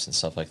friend groups and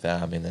stuff like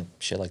that. I mean, that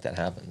shit like that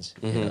happens,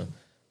 you know?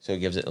 So it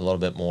gives it a little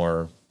bit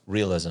more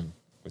realism,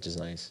 which is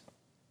nice.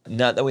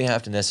 Not that we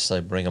have to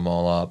necessarily bring them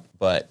all up,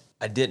 but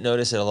I did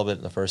notice it a little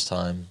bit the first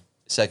time.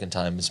 Second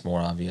time, it's more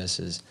obvious,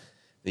 is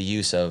the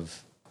use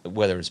of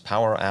whether it's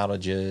power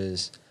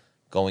outages,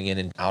 going in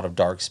and out of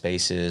dark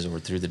spaces or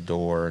through the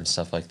door and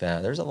stuff like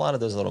that. There's a lot of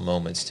those little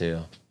moments too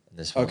in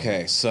this film.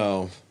 Okay,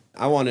 so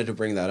I wanted to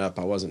bring that up.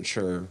 I wasn't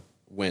sure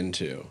when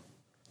to.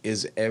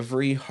 Is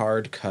every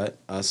hard cut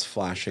us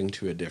flashing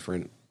to a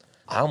different...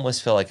 I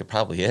almost feel like it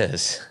probably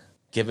is,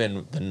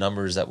 given the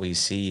numbers that we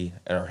see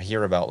or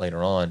hear about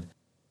later on.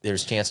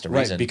 There's chance to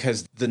reason. Right,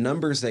 because the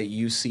numbers that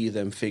you see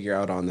them figure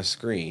out on the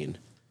screen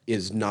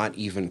is not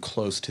even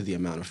close to the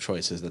amount of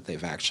choices that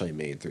they've actually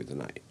made through the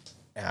night.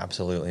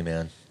 Absolutely,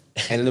 man.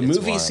 And the It's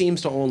movie wild.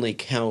 seems to only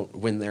count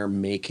when they're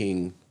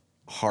making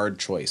hard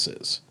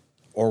choices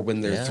or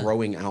when they're Yeah.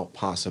 throwing out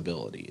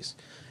possibilities.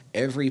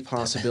 Every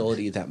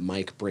possibility that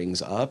Mike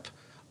brings up,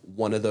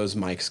 one of those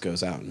mics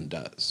goes out and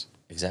does.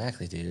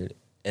 Exactly, dude.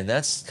 And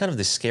that's kind of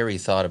the scary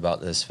thought about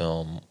this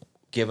film,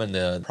 given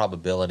the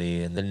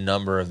probability and the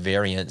number of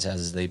variants,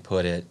 as they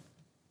put it,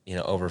 you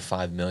know, over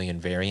 5 million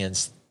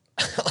variants.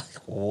 Like,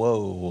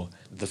 whoa.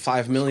 The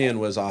 5 million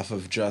was off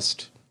of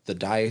just the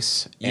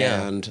dice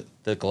Yeah. and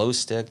The glow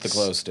sticks. the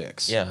glow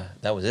sticks. Yeah,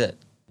 that was it.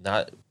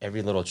 Not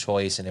every little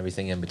choice and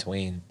everything in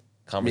between,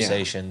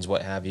 conversations,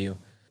 what have you.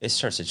 It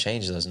starts to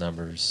change those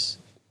numbers.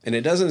 And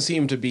it doesn't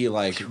seem to be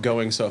like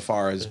going so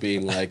far as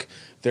being like,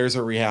 there's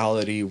a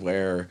reality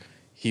where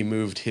he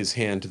moved his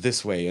hand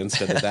this way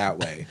instead of that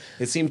way.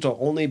 It seemed to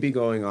only be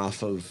going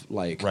off of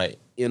like Right.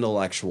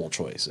 intellectual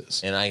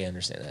choices. And I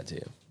understand that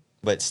too.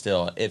 But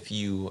still, if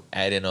you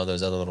add in all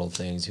those other little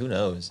things, who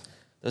knows?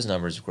 Those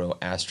numbers grow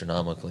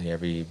astronomically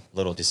every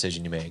little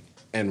decision you make.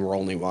 And we're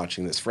only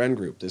watching this friend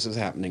group. This is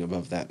happening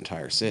above that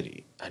entire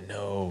city. I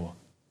know.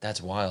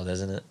 That's wild,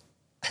 isn't it?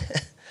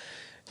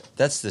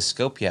 That's the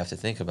scope you have to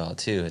think about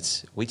too.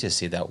 We just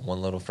see that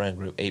one little friend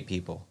group, 8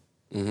 people.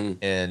 Mm-hmm.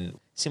 And it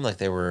seemed like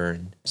they were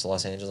in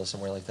Los Angeles,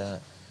 somewhere like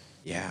that.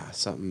 Yeah,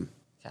 something.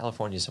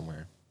 California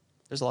somewhere.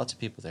 There's lots of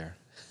people there.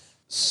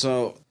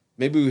 So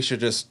maybe we should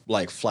just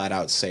like flat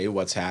out say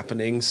what's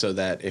happening so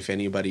that if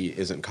anybody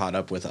isn't caught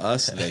up with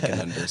us, they can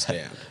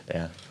understand.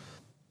 Yeah.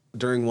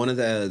 During one of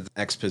the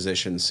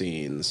exposition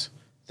scenes,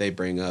 they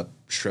bring up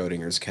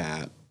Schrodinger's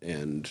cat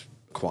and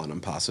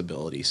quantum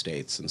possibility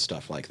states and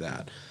stuff like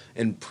that.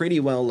 And pretty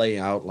well lay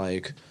out,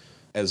 like,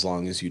 as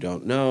long as you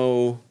don't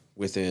know,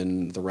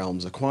 within the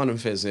realms of quantum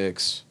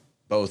physics,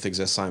 both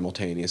exist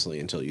simultaneously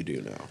until you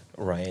do know.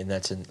 Right. And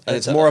And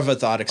it's more of a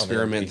thought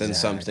experiment than exactly.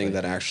 something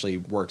that actually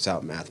works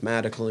out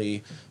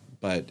mathematically,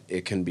 but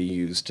it can be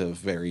used to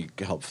very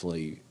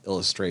helpfully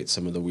illustrate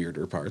some of the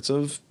weirder parts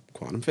of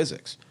quantum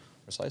physics.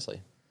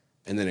 Precisely.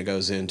 And then it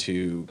goes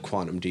into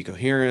quantum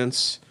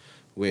decoherence,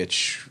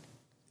 which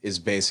is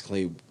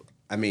basically,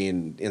 I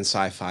mean, in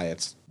sci-fi,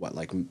 it's what,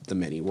 like the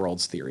many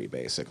worlds theory,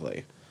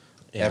 basically.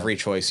 Yeah. Every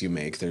choice you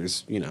make,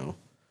 there's, you know,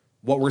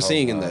 what we're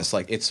seeing in wow. this,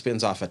 like it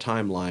spins off a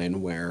timeline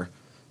where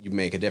you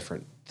make a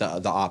different,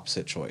 the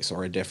opposite choice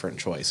or a different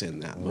choice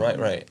in that moment.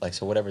 Right. Like,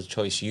 so whatever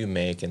choice you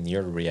make in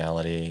your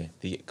reality,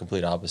 the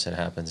complete opposite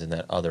happens in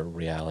that other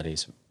reality,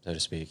 so to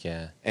speak.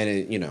 Yeah. And,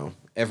 it, you know,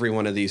 every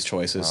one of these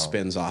choices Wow.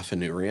 spins off a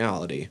new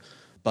reality.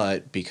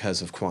 But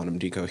because of quantum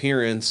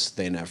decoherence,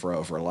 they never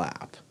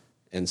overlap.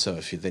 And so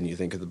if you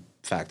think of the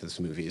fact that this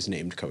movie is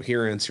named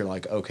Coherence, you're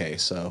like, okay,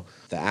 so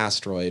the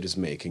asteroid is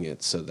making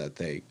it so that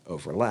they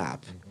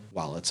overlap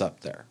while it's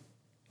up there.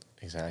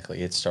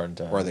 Exactly. It's starting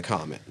to. Or the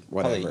comet,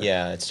 whatever. Probably,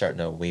 yeah, it's starting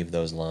to weave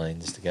those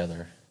lines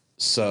together.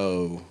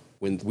 So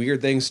when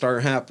weird things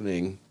start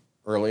happening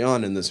early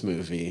on in this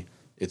movie,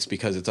 It's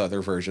because it's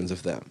other versions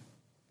of them.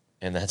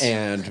 And that's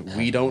And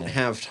we don't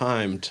have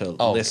time to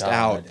Oh, list God,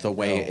 out the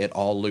way no. it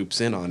all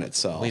loops in on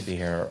itself. we'd be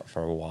here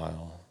for a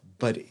while.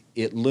 But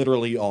it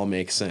literally all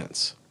makes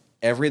sense.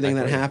 Everything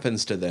I that agree.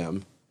 happens to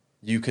them,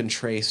 you can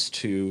trace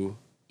to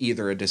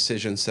either a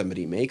decision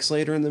somebody makes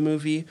later in the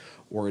movie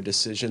or a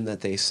decision that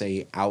they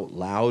say out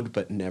loud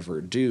but never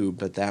do.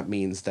 But that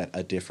means that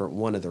a different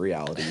one of the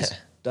realities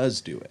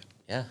does do it.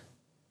 Yeah,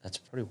 that's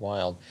pretty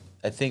wild.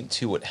 I think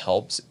too, what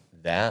helps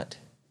that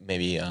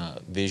maybe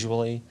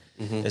visually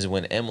is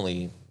when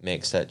Emily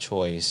makes that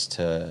choice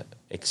to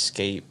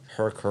escape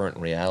her current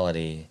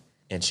reality,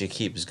 and she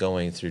keeps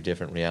going through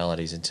different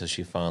realities until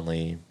she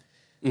finally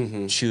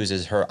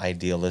chooses her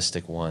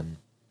idealistic one.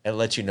 It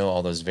lets you know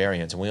all those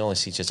variants, and we only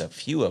see just a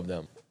few of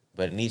them,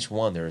 but in each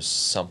one there's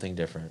something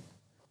different.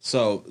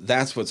 So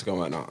that's what's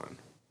going on.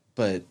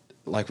 But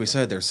like we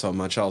said, there's so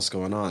much else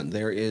going on.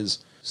 There is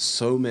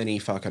so many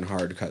fucking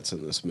hard cuts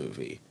in this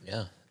movie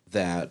Yeah.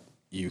 that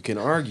you can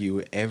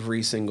argue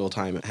every single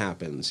time it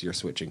happens, you're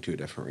switching to a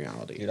different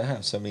reality. Dude, I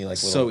have so many like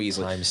So little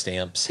easily.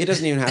 timestamps. It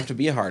doesn't even have to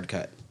be a hard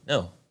cut.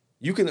 No.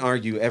 You can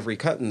argue every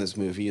cut in this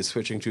movie is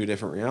switching to a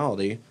different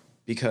reality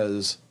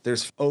because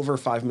there's over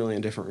 5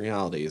 million different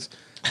realities.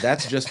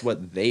 That's just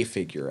what they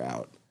figure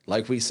out.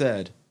 Like we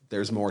said,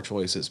 there's more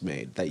choices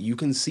made that you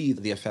can see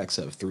the effects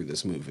of through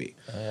this movie.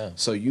 Oh, yeah.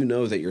 So you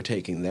know that you're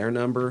taking their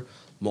number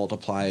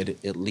multiplied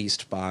at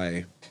least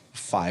by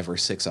 5 or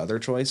 6 other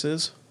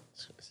choices.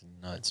 It's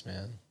nuts,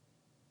 man.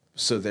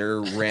 So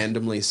they're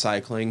randomly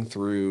cycling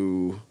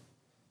through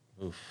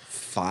Oof.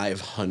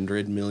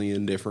 500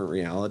 million different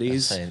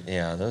realities. Saying,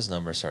 yeah, those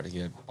numbers start to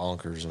get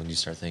bonkers when you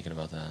start thinking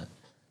about that.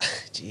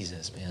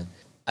 Jesus, man.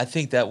 I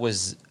think that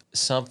was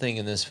something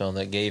in this film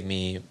that gave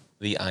me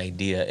the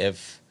idea.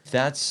 If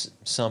that's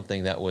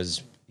something that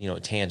was,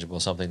 tangible,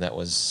 something that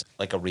was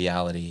like a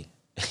reality,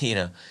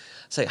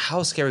 it's like,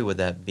 how scary would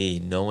that be,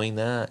 knowing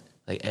that,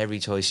 like, every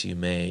choice you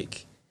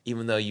make,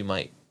 even though you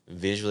might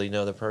visually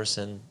know the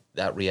person,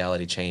 that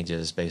reality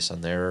changes based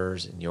on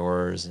theirs and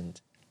yours. And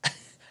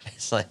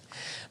it's like,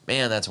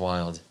 man, that's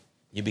wild.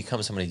 You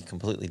become somebody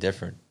completely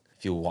different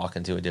if you walk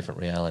into a different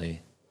reality.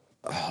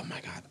 Oh my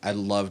God. I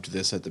loved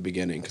this at the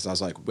beginning because I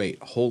was like, wait,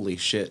 holy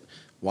shit,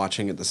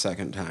 watching it the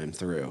second time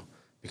through.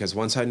 Because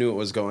once I knew what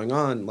was going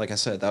on, like I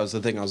said, that was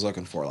the thing I was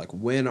looking for. Like,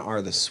 when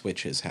are the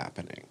switches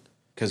happening?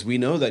 Because we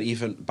know that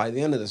even by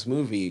the end of this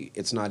movie,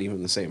 it's not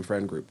even the same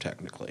friend group,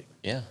 technically.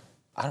 Yeah.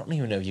 I don't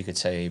even know if you could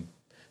say,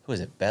 who is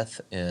it,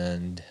 Beth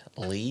and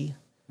Lee?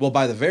 Well,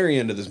 by the very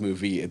end of this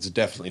movie, it's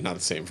definitely not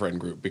the same friend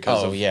group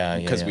because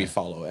we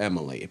follow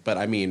Emily. But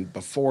I mean,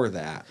 before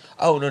that,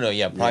 Oh, no,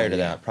 yeah, prior to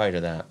Yeah.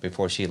 that,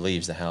 before she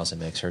leaves the house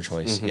and makes her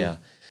choice, yeah.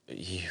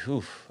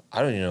 Oof.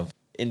 I don't even know if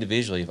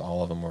individually if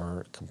all of them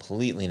were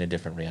completely in a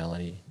different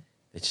reality.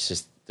 It's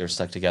just they're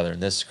stuck together in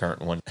this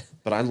current one.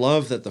 but I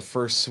love that the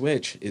first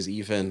switch is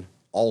even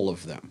all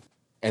of them.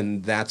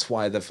 And that's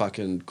why the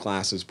fucking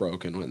glass is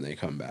broken when they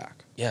come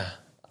back. Yeah.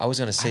 I was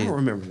going to I say don't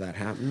remember that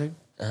happening.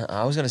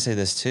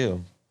 this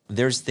too.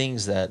 There's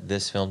things that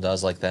this film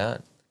does like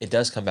that. It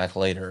does come back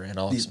later, and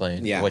I'll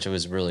explain, yeah. which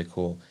was really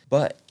cool.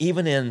 But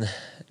even in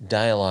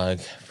dialogue,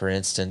 for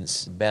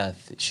instance,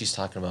 Beth, she's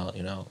talking about,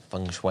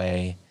 feng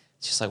shui.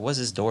 She's like, what's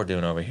this door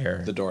doing over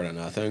here? The door to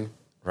nothing.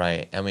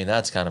 Right. I mean,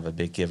 that's kind of a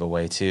big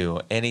giveaway,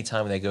 too.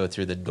 Anytime they go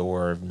through the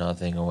door of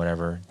nothing or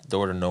whatever,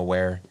 door to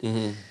nowhere,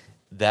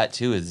 that,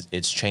 too,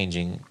 it's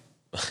changing,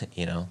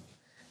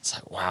 It's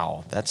like,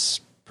 wow,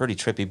 that's pretty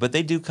trippy. But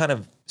they do kind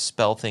of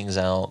spell things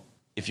out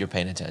if you're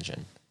paying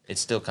attention. It's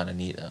still kind of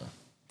neat, though.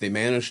 They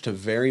managed to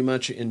very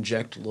much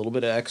inject a little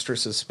bit of extra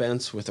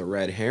suspense with a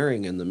red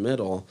herring in the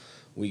middle.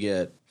 We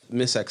get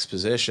Miss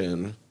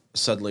Exposition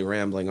suddenly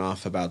rambling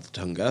off about the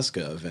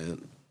Tunguska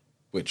event,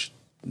 which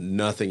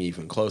nothing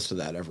even close to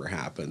that ever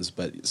happens,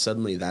 but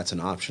suddenly that's an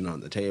option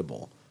on the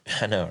table,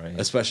 I know, right?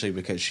 especially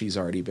because she's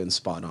already been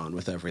spot on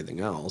with everything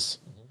else.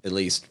 At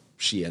least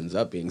she ends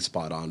up being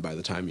spot on by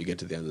the time you get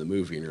to the end of the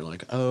movie and you're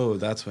like, oh,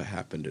 that's what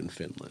happened in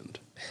Finland.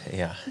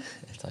 Yeah.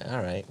 It's like,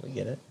 all right, we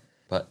get it.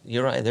 But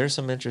you're right. There's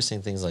some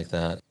interesting things like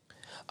that.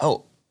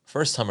 Oh,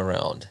 first time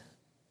around,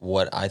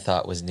 what I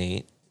thought was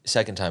neat,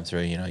 second time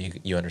through,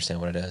 you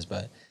understand what it is,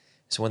 but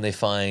it's when they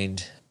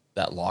find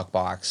that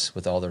lockbox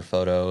with all their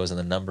photos and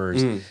the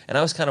numbers. And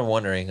I was kind of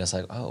wondering, I was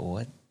like,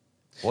 oh,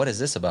 what is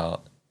this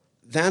about?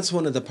 That's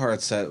one of the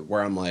parts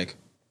where I'm like,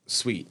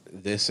 sweet,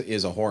 this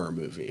is a horror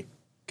movie.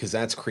 Because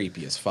that's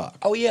creepy as fuck.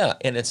 Oh, yeah.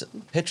 And it's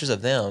pictures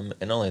of them.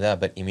 And not only that,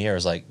 but Emir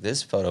is like,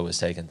 this photo was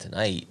taken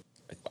tonight.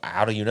 Like,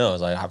 how do you know?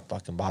 It's like, I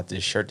fucking bought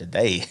this shirt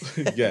today.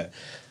 Yeah.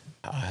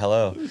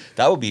 Hello.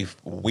 That would be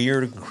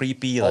weird,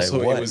 creepy. Also,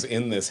 like, what? it was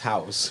in this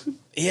house.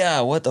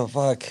 Yeah, what the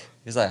fuck?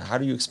 He's like, how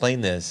do you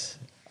explain this?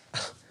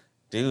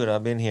 Dude,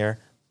 I've been here.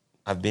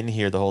 I've been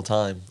here the whole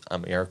time.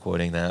 I'm air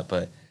quoting that,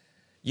 but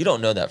you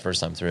don't know that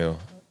first time through.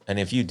 And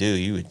if you do,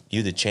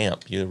 you the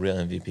champ. You're the real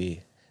MVP.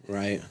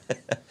 Right.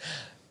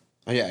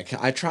 Oh, yeah,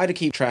 I try to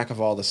keep track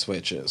of all the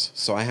switches.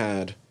 So I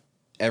had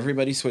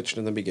everybody switched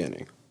in the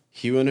beginning.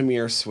 Hugh and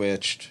Amir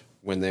switched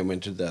when they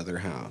went to the other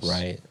house.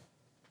 Right.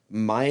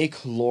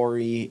 Mike,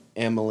 Lori,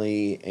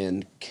 Emily,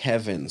 and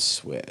Kevin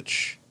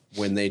switch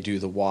when they do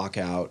the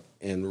walkout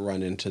and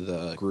run into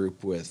the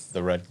group with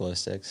The red glow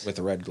sticks.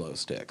 the red glow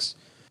sticks.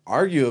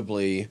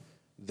 Arguably,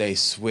 they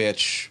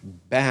switch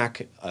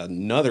back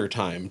another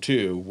time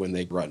too when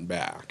they run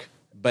back.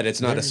 But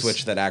it's not a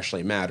switch that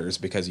actually matters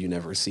because you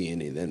never see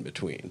any in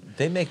between.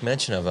 They make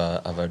mention of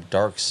a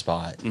dark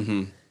spot.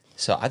 Mm-hmm.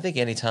 So I think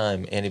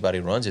anytime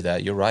anybody runs with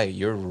that, you're right.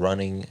 You're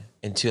running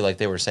into, like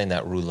they were saying,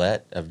 that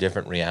roulette of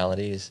different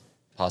realities,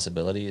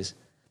 possibilities.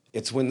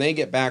 It's when they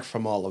get back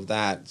from all of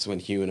that, it's when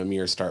Hugh and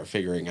Amir start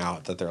figuring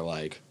out that they're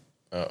like,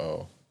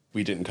 Uh-oh.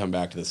 we didn't come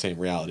back to the same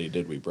reality,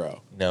 did we,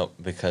 bro? No,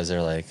 because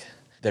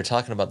they're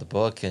talking about the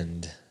book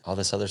and all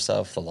this other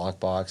stuff, the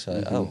lockbox.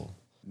 Oh.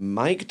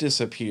 Mike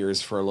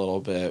disappears for a little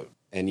bit,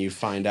 and you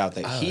find out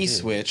that he dude.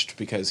 switched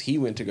because he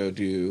went to go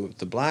do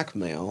the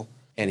blackmail,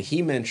 and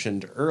he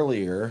mentioned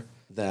earlier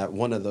that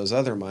one of those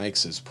other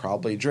Mikes is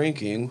probably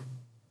drinking,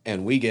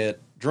 and we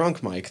get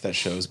drunk Mike that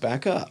shows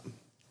back up.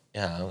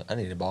 Yeah, I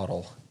need a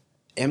bottle.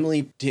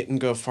 Emily didn't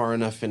go far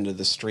enough into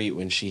the street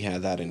when she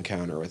had that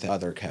encounter with the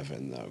other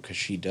Kevin, though, because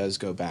she does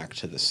go back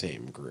to the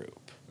same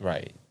group.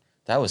 Right.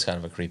 That was kind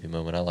of a creepy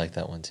moment. I like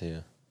that one,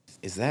 too.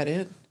 Is that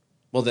it?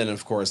 Well, then,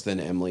 of course, then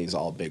Emily's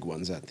all big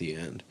ones at the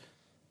end.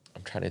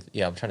 I'm trying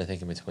to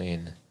think in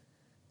between.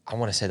 I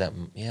want to say that,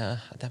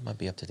 that might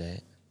be up to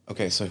date.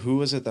 Okay, so who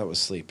was it that was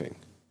sleeping?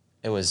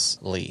 It was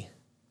Lee.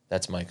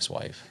 That's Mike's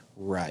wife.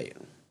 Right.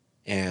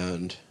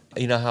 And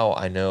You know how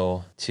I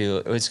know,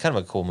 too, it was kind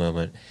of a cool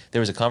moment.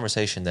 There was a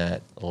conversation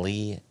that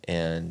Lee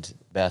and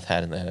Beth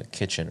had in the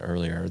kitchen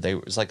earlier.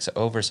 It was like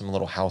over some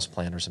little house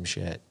plan or some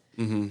shit.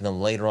 Mm-hmm. And then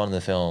later on in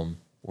the film,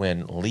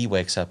 when Lee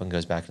wakes up and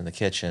goes back in the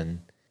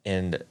kitchen,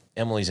 and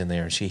Emily's in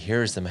there, and she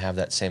hears them have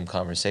that same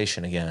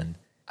conversation again,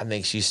 I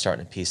think she's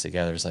starting to piece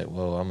together. It's like,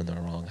 whoa, I'm in the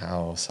wrong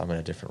house. I'm in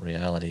a different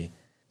reality.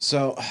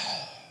 so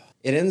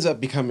it ends up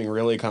becoming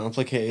really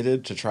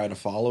complicated to try to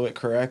follow it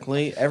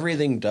correctly.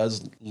 Everything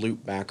does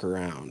loop back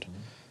around. Mm-hmm.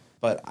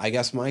 But I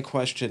guess my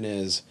question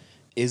is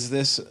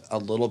this a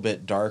little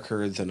bit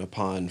darker than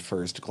upon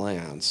first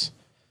glance?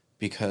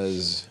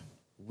 Because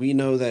we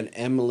know that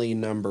Emily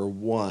number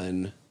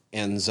 1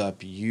 ends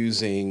up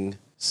using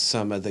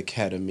some of the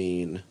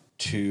ketamine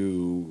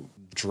to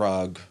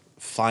drug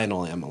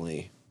final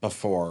Emily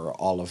before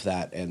all of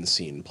that end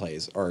scene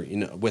plays, or,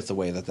 with the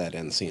way that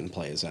end scene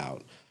plays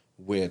out,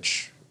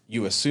 which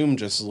you assume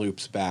just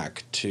loops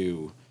back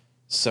to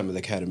some of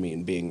the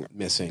ketamine being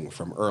missing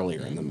from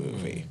earlier in the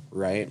movie,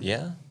 right?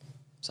 Yeah,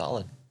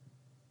 solid.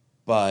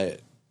 But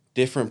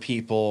different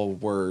people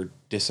were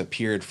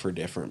disappeared for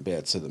different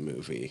bits of the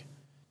movie.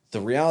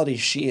 The reality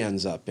she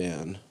ends up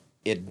in,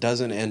 it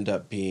doesn't end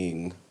up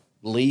being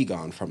Lee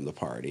gone from the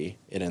party.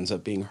 It ends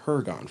up being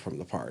her gone from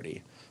the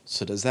party.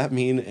 So does that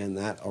mean in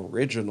that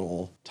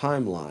original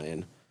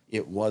timeline,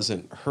 it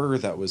wasn't her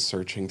that was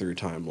searching through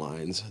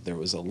timelines? There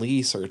was a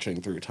Lee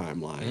searching through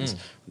timelines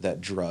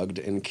that drugged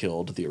and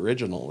killed the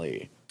original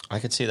Lee. I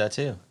could see that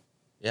too.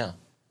 Yeah.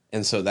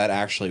 And so that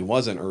actually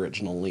wasn't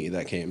original Lee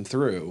that came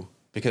through,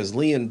 because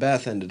Lee and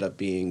Beth ended up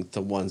being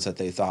the ones that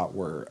they thought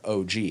were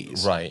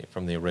OGs. Right,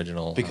 from the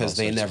original. Because house,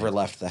 they so to never speak.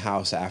 left the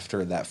house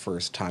after that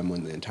first time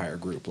when the entire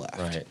group left.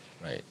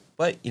 Right.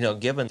 But,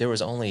 given there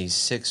was only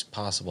 6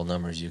 possible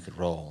numbers you could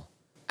roll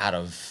out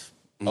of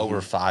over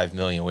 5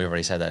 million, we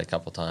already said that a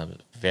couple times,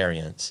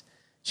 variants,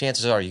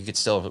 chances are you could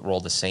still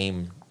roll the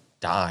same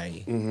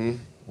die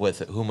with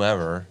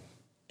whomever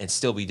and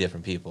still be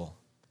different people.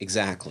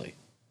 Exactly.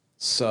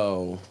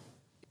 So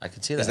I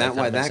could see that. is that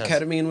why that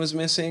ketamine was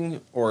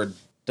missing? Or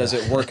does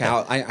it work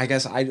out? I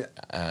guess I know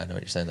what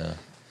you're saying, though.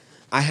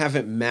 I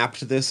haven't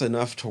mapped this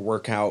enough to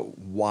work out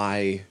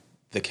why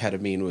the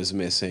ketamine was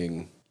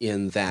missing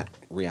in that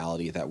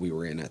reality that we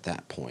were in at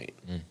that point.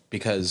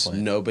 Because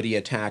nobody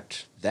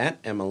attacked that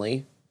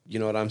Emily. You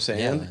know what I'm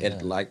saying?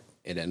 Yeah.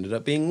 It ended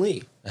up being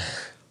Lee.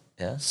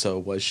 Yeah. So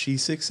was she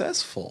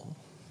successful?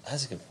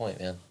 That's a good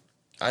point, man.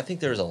 I think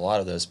there's a lot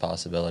of those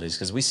possibilities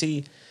because we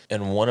see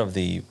in one of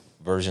the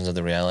versions of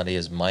the reality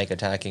is Mike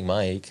attacking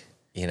Mike,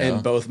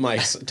 And both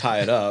mics tie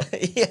it up.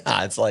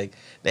 Yeah, it's like,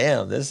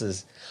 damn,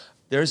 there's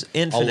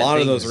infinite A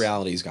lot of those things.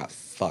 realities got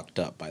fucked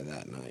up by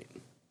that night.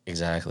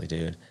 Exactly,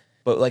 dude.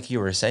 But like you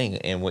were saying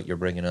and what you're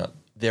bringing up,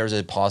 there's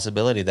a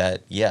possibility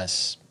that,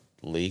 yes,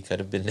 Lee could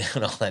have been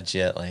doing all that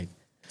shit. Like,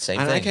 same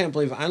And thing. I can't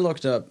believe I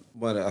looked up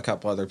what a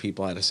couple other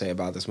people had to say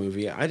about this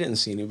movie. I didn't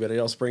see anybody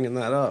else bringing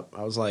that up.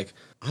 I was like,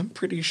 I'm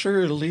pretty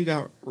sure Lee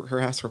got her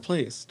ass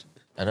replaced.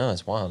 I know,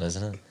 it's wild,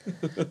 isn't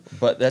it?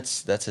 But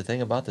that's the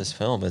thing about this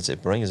film is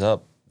it brings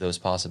up those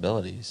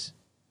possibilities.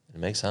 It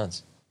makes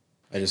sense.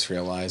 I just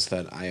realized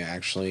that I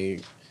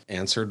actually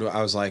answered.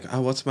 I was like,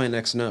 oh, what's my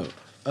next note?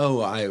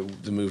 Oh,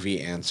 the movie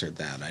answered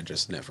that. I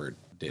just never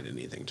did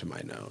anything to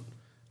my note.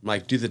 I'm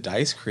like, do the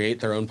dice create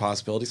their own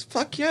possibilities?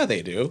 Fuck yeah,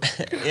 they do.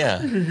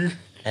 Yeah.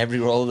 Every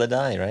roll of the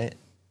die, right?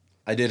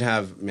 I did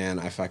have, man,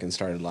 I fucking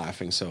started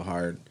laughing so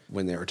hard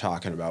when they were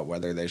talking about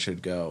whether they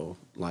should go,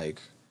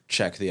 like,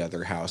 check the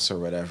other house or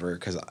whatever,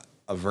 because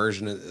a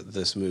version of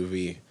this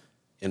movie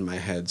in my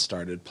head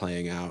started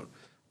playing out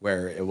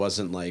where it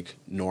wasn't like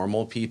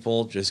normal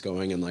people just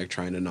going and like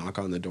trying to knock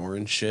on the door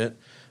and shit,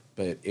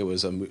 but it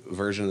was a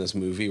version of this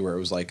movie where it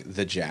was like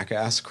the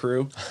Jackass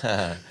crew.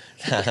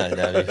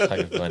 That'd be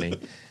fucking funny.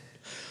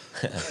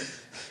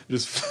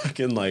 Just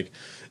fucking like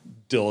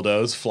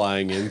dildos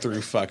flying in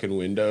through fucking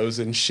windows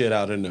and shit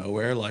out of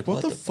nowhere. Like,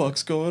 what the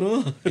fuck's going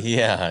on?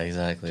 Yeah,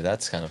 exactly.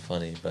 That's kind of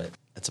funny, but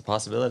it's a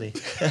possibility.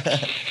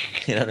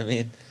 You know what I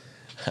mean?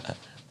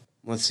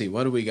 Let's see.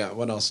 What do we got?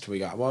 What else do we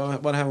got?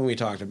 What haven't we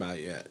talked about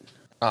yet?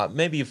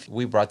 Maybe if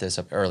we brought this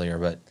up earlier,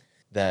 but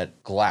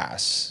that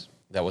glass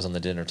that was on the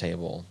dinner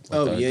table,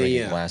 like the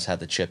drinking glass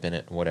had the chip in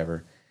it,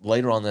 whatever.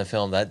 Later on in the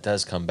film, that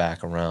does come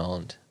back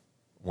around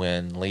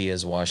when Lee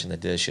is washing the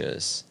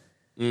dishes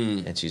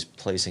and she's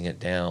placing it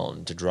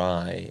down to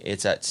dry.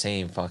 It's that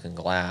same fucking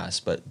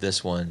glass, but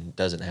this one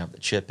doesn't have the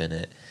chip in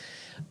it.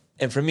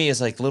 And for me,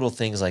 it's like little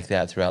things like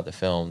that throughout the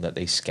film that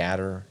they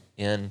scatter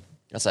in.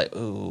 It's like,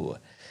 ooh,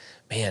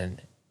 man,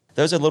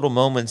 those are little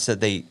moments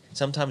that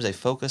sometimes they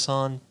focus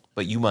on,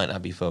 but you might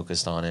not be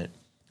focused on it.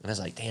 And it's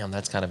like, damn,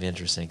 that's kind of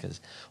interesting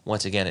because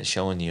once again, it's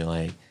showing you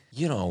like,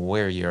 you don't know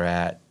where you're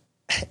at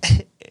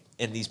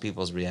in these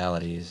people's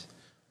realities.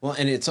 Well,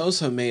 and it's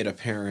also made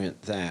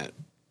apparent that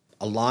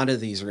a lot of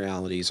these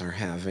realities are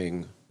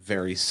having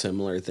very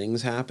similar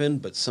things happen,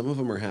 but some of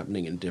them are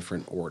happening in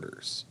different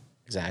orders.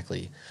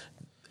 Exactly.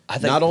 I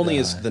think not only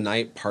is the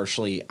night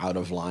partially out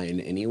of line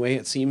anyway,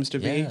 it seems to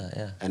be,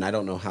 and I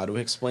don't know how to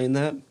explain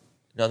that.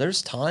 No,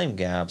 there's time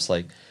gaps.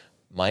 Like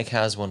Mike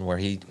has one where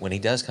when he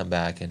does come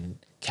back and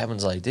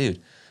Kevin's like,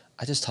 dude,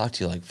 I just talked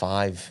to you like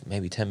 5,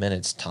 maybe 10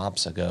 minutes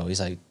tops ago. He's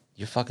like,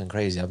 you're fucking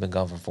crazy. I've been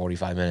gone for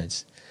 45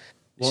 minutes.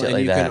 Well, and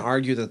like you can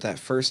argue that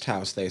first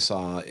house they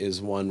saw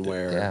is one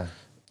where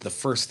the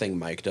first thing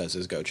Mike does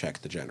is go check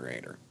the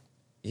generator.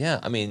 Yeah,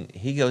 I mean,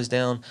 he goes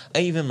down.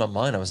 In my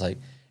mind, I was like,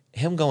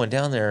 him going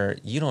down there,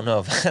 you don't know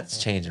if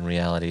that's changing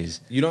realities.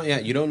 You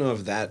don't know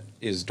if that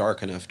is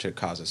dark enough to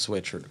cause a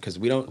switch, because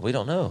we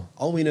don't know.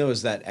 All we know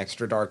is that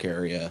extra dark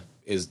area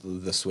is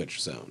the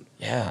switch zone.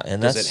 Yeah, and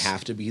does it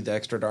have to be the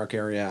extra dark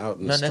area out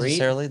in the street? Not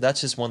necessarily.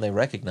 That's just one they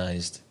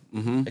recognized.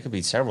 Mm-hmm. It could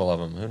be several of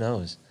them. Who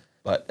knows?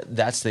 But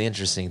that's the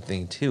interesting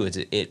thing too.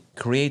 It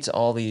creates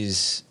all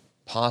these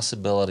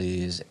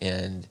possibilities,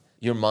 and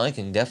your mind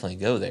can definitely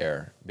go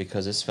there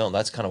because this film.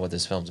 That's kind of what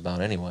this film's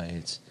about anyway.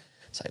 It's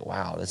like,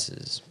 wow, this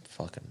is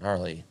fucking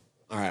gnarly.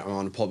 All right, I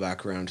want to pull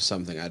back around to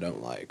something I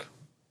don't like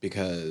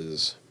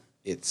because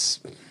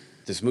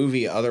this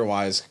movie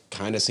otherwise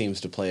kind of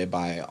seems to play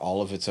by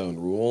all of its own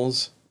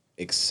rules,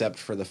 except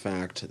for the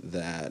fact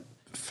that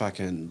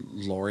fucking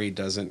Laurie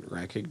doesn't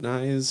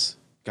recognize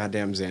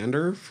goddamn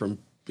Xander from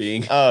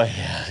being... Oh,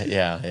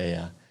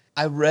 yeah.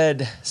 I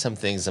read some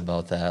things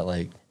about that,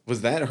 like...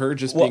 Was that her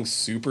just being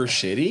super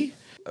shitty?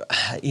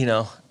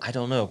 I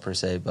don't know per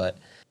se, but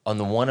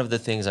on one of the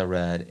things I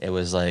read, it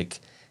was like,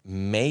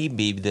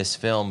 maybe this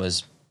film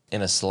was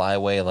in a sly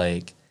way,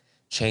 like,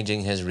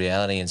 changing his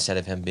reality. Instead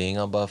of him being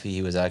on Buffy,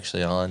 he was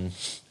actually on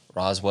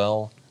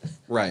Roswell.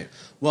 Right.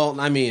 Well,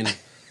 I mean...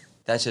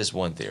 That's just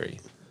one theory.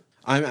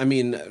 I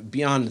mean,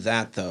 beyond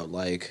that, though,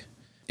 like...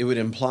 It would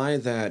imply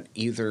that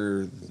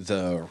either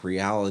the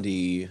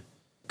reality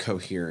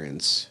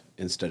coherence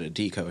instead of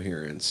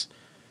decoherence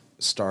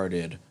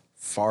started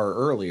far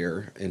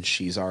earlier and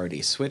she's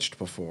already switched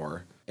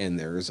before, and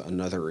there's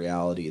another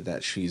reality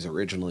that she's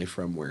originally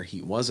from where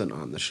he wasn't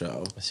on the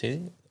show.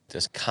 See?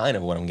 That's kind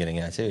of what I'm getting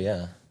at, too,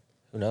 yeah.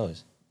 Who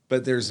knows?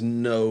 But there's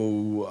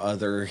no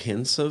other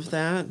hints of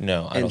that?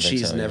 No, I don't think so. And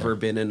she's never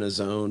been in a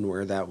zone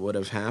where that would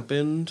have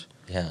happened?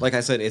 Yeah. Like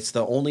I said, it's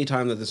the only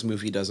time that this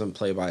movie doesn't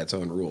play by its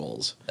own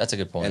rules. That's a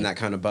good point. And that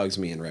kind of bugs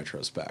me in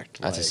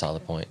retrospect. That's a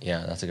solid point.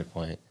 Yeah, that's a good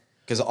point.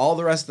 Because all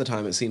the rest of the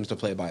time, it seems to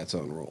play by its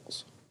own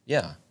rules.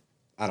 Yeah.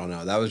 I don't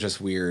know. That was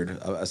just weird,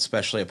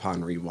 especially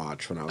upon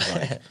rewatch when I was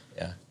like,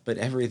 yeah. But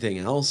everything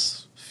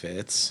else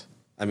fits.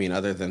 I mean,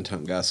 other than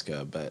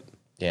Tunguska, but...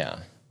 Yeah.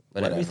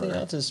 But whatever. Everything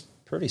else is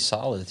pretty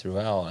solid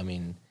throughout. I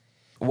mean,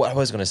 what I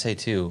was going to say,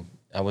 too,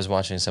 I was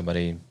watching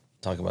somebody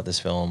talk about this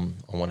film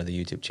on one of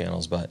the YouTube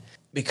channels, but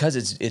because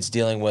it's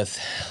dealing with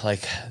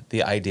like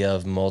the idea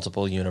of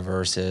multiple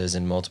universes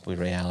and multiple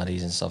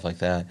realities and stuff like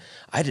that,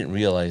 I didn't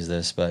realize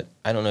this, but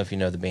I don't know if you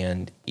know the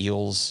band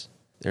Eels.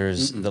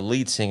 There's the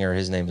lead singer,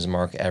 his name is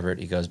Mark Everett,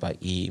 he goes by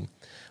E.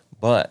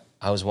 But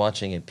I was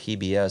watching a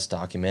PBS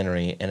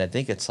documentary, and I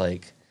think it's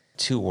like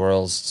Two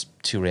Worlds,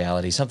 Two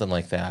Realities, something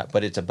like that,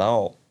 but it's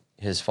about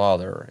his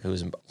father, who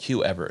was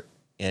Hugh Everett,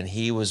 and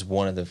he was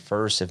one of the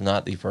first, if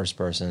not the first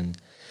person,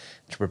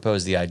 to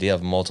propose the idea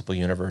of multiple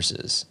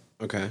universes.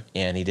 Okay.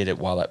 And he did it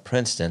while at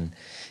Princeton.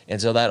 And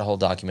so that whole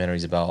documentary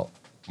is about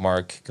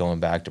Mark going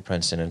back to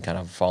Princeton and kind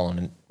of following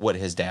in what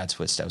his dad's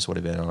footsteps would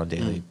have been on a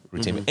daily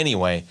routine. But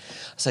anyway,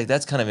 it's like,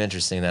 that's kind of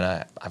interesting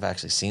that I've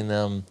actually seen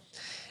them.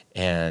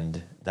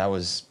 And that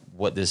was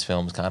what this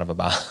film's kind of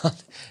about.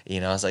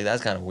 It's like,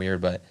 that's kind of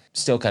weird, but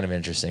still kind of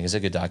interesting. It's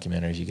a good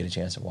documentary if you get a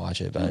chance to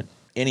watch it. But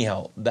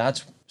anyhow,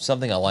 that's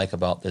something I like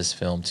about this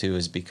film too,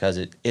 is because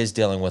it is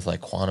dealing with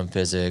like quantum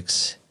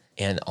physics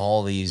and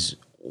all these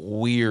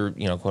weird,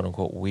 quote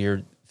unquote,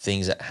 weird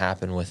things that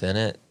happen within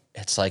it,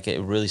 it's like it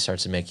really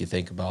starts to make you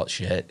think about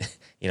shit.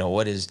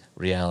 What is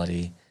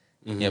reality?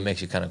 It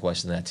makes you kind of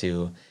question that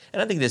too.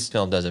 And I think this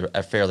film does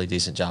a fairly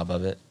decent job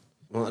of it.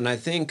 Well, and I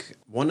think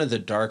one of the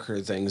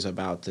darker things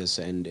about this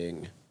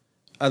ending,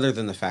 other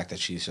than the fact that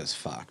she's just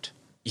fucked,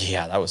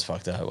 Yeah, that was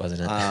fucked up,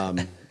 wasn't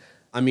it?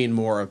 I mean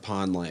more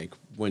upon like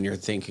when you're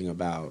thinking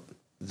about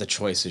the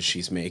choices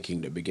she's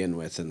making to begin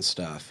with and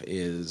stuff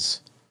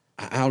is,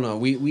 I don't know,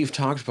 we've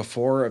talked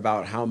before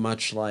about how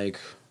much like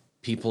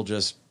people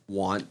just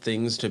want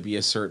things to be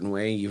a certain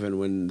way even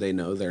when they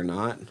know they're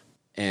not.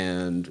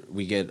 And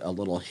we get a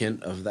little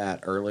hint of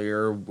that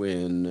earlier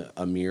when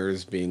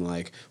Amir's being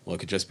like, well, it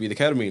could just be the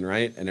ketamine,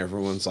 right? And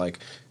everyone's like,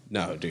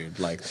 no, dude,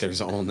 like, there's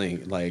only,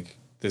 like,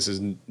 this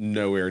is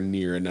nowhere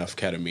near enough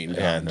ketamine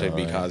to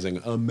be causing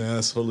a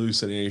mass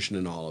hallucination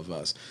in all of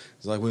us.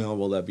 It's like,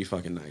 well, that'd be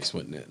fucking nice,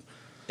 wouldn't it?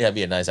 Yeah, it'd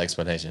be a nice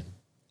explanation.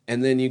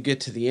 And then you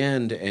get to the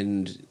end,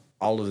 and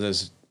all of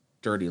this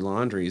dirty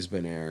laundry has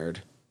been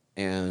aired,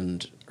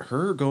 and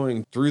her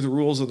going through the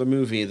rules of the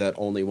movie that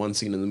only one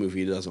scene in the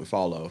movie doesn't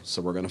follow,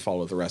 so we're going to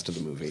follow the rest of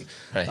the movie.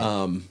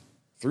 Right.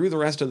 Through the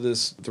rest of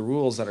the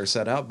rules that are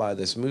set out by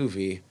this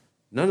movie,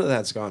 none of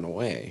that's gone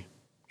away.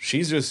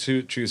 She's just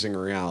choosing a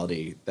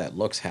reality that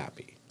looks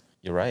happy.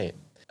 You're right.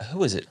 Who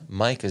was it?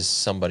 Mike is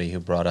somebody who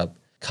brought up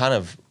kind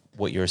of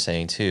what you're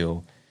saying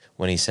too,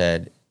 when he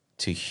said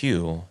to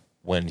Hugh,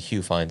 when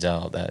Hugh finds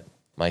out that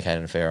Mike had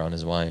an affair on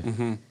his wife,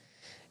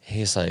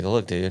 he's like,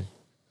 look, dude,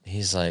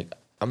 he's like,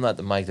 I'm not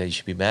the Mike that you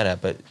should be mad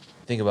at, but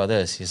think about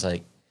this. He's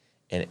like,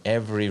 in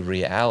every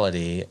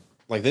reality.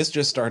 Like, this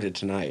just started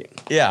tonight.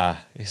 Yeah.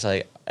 He's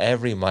like,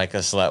 every Micah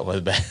slut was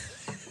bad.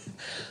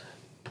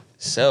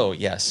 So,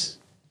 yes,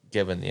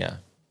 given,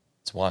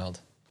 it's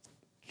wild.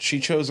 She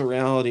chose a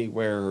reality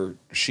where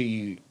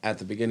she, at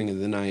the beginning of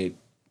the night,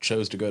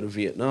 chose to go to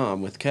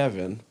Vietnam with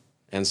Kevin,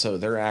 and so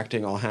they're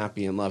acting all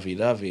happy and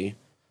lovey-dovey,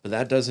 but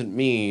that doesn't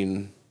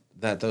mean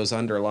that those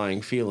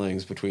underlying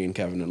feelings between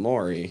Kevin and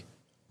Lori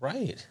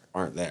Right.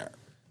 aren't there.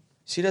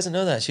 She doesn't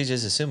know that. She's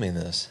just assuming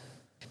this.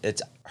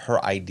 It's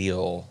her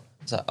ideal.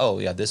 It's like, oh,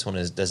 yeah, this one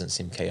doesn't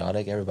seem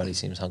chaotic. Everybody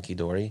seems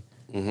hunky-dory.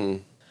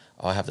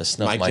 Oh, I have to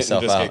snuff Mike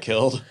myself didn't just out. get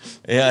killed.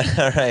 Yeah,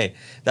 all right.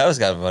 That was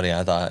kind of funny,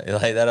 I thought.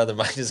 Like, that other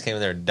Mike just came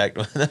in there and decked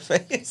him in the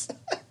face.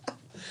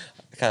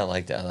 I kind of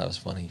liked that. That was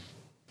funny.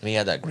 And he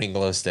had that green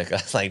glow stick. I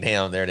was like,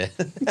 damn, there it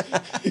is.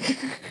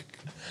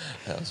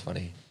 That was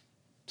funny.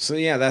 So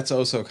yeah, that's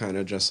also kind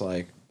of just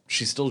like,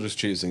 she's still just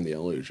choosing the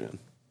illusion.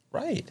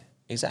 Right.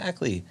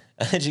 Exactly.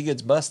 And then she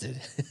gets busted.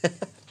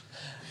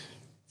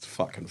 It's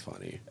fucking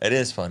funny. It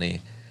is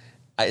funny.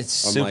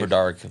 It's I'm super like,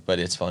 dark, but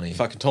it's funny.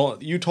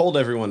 You told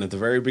everyone at the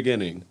very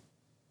beginning.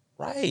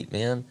 Right,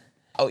 man.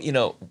 Oh,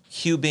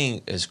 Hugh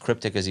being as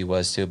cryptic as he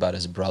was too about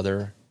his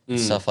brother and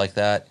stuff like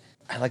that.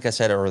 Like I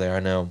said earlier, I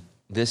know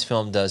this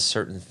film does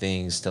certain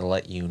things to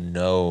let you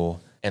know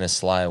in a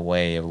sly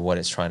way of what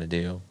it's trying to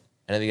do.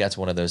 And I think that's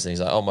one of those things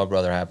like, oh, my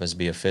brother happens to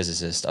be a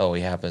physicist. Oh,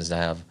 he happens to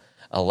have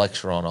a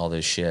lecture on all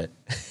this shit.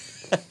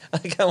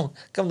 Like,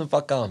 come the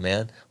fuck on,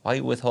 man. Why are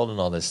you withholding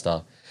all this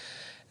stuff?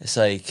 It's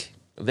like,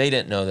 they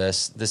didn't know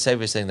this. The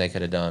safest thing they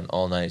could have done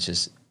all night is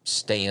just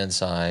stay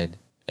inside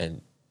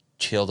and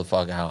chill the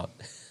fuck out.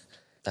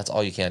 That's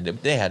all you can do.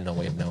 They had no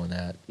way of knowing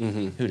that.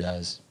 Who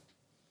does?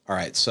 All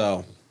right,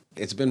 so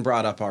it's been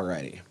brought up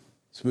already.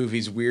 This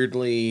movie's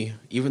weirdly,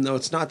 even though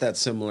it's not that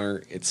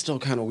similar, it's still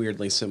kind of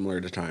weirdly similar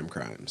to Time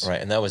Crimes.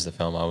 Right, and that was the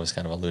film I was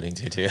kind of alluding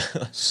to too.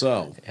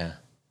 So, Yeah.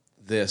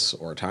 this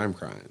or Time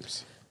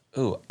Crimes?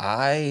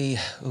 I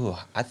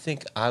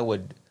think I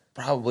would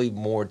probably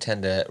more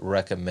tend to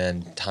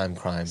recommend Time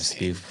Crimes, to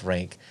be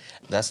frank.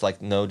 That's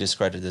like no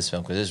discredit to this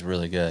film because it's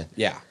really good.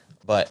 Yeah.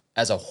 But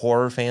as a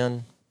horror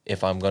fan,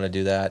 if I'm going to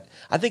do that,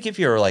 I think if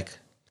you're like,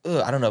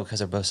 I don't know, because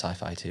they're both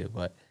sci-fi too,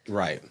 but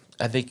Right.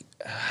 I think,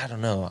 I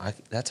don't know,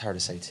 that's hard to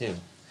say too.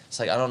 It's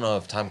like, I don't know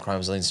if Time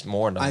Crimes leans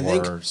more into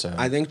horror.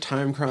 I think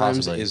Time Crimes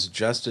Possibly. is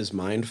just as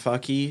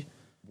mindfucky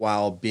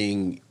while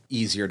being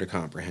easier to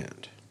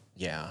comprehend.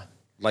 Yeah.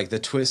 Like, the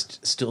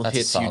twist still That's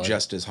hits you solid.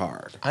 just as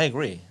hard. I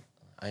agree.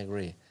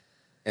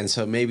 And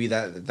so maybe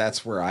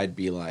that's where I'd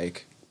be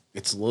like,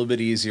 it's a little bit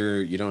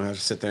easier. You don't have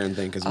to sit there and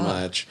think as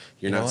much.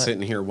 You're you know not what?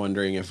 sitting here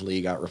wondering if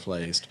Lee got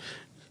replaced.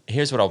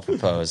 Here's what I'll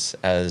propose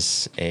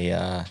as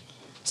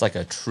it's like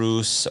a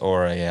truce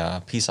or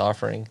a peace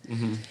offering,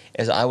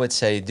 is I would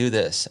say do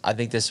this. I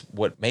think this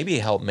would maybe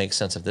help make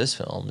sense of this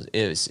film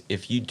is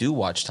if you do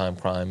watch Time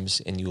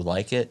Crimes and you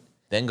like it,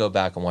 then go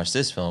back and watch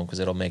this film because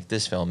it'll make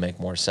this film make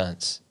more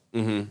sense.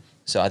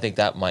 So I think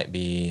that might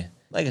be,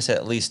 like I said,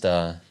 at least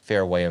a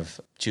fair way of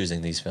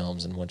choosing these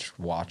films and which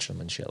watch them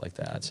and shit like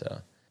that.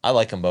 So I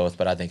like them both,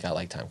 but I think I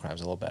like Time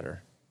Crimes a little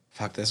better.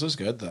 Fuck, this was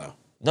good, though.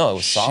 No, it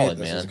was Shit, solid,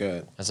 this man. was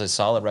good. It's a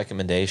solid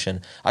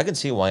recommendation. I can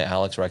see why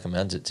Alex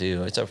recommends it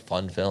too. It's a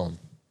fun film.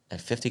 At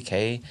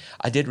 $50K,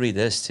 I did read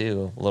this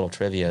too. A little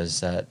trivia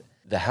is that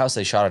the house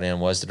they shot it in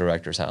was the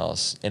director's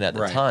house, and at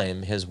the Right.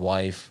 time, his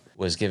wife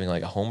was giving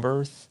like a home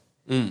birth,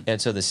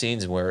 and so the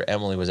scenes where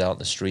Emily was out in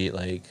the street,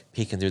 like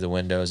peeking through the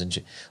windows, and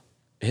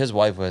his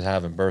wife was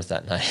having birth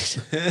that night.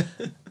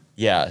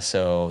 Yeah,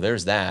 so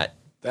there's that.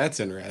 That's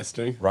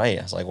interesting. Right.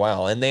 I was like,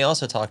 wow. And they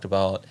also talked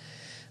about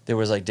there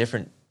was like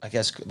different, I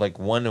guess, like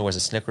one, there was a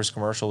Snickers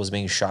commercial was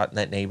being shot in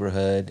that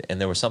neighborhood,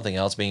 and there was something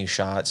else being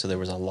shot. So there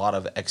was a lot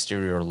of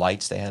exterior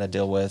lights they had to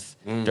deal with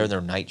during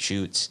their night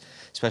shoots,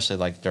 especially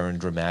like during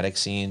dramatic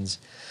scenes.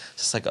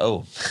 It's just like,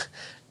 oh,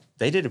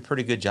 they did a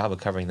pretty good job of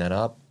covering that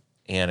up.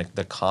 And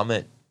the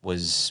comet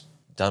was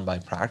done by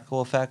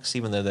practical effects,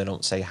 even though they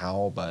don't say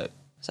how, but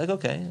it's like,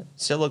 okay, it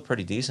still looked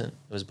pretty decent.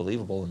 It was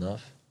believable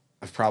enough.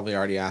 I've probably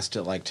already asked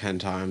it like 10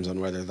 times on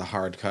whether the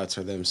hard cuts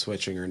are them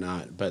switching or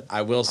not. But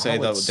I will say,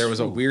 though, there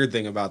was a weird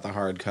thing about the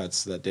hard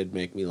cuts that did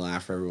make me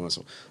laugh every once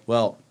in a while.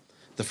 Well,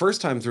 the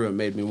first time through, it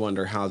made me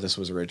wonder how this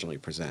was originally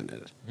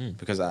presented.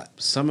 Because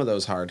some of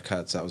those hard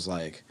cuts, I was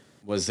like,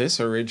 was this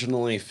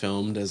originally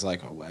filmed as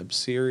like a web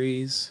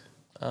series?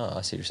 Oh,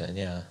 I see what you're saying,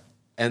 yeah.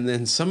 And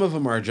then some of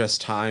them are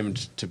just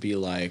timed to be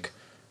like,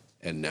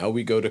 and now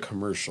we go to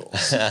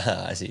commercials.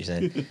 I see what you're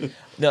saying.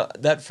 No,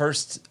 that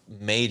first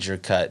major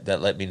cut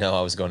that let me know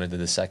I was going into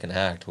the second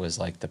act was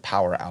like the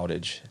power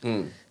outage.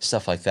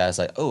 Stuff like that. It's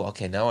like, oh,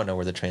 okay, now I know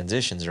where the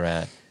transitions are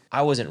at.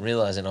 I wasn't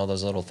realizing all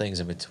those little things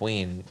in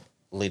between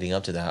leading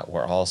up to that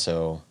were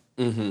also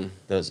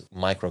those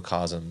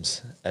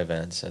microcosms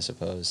events, I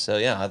suppose. So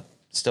yeah,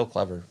 still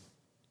clever.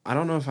 I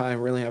don't know if I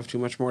really have too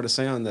much more to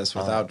say on this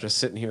without just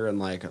sitting here and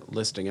like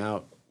listing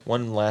out.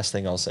 One last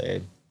thing I'll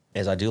say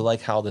is I do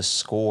like how the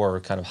score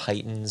kind of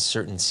heightens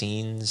certain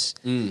scenes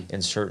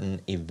and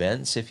certain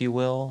events, if you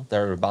will, that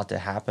are about to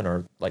happen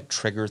or like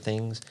trigger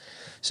things.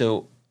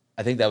 So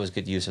I think that was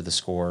good use of the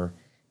score.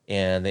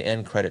 And the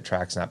end credit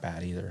track's not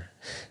bad either.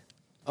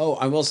 Oh,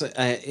 I will say,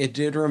 it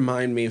did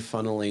remind me,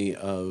 funnily,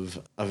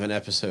 of an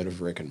episode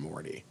of Rick and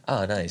Morty.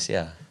 Oh, nice,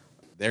 yeah.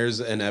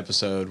 There's an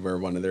episode where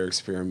one of their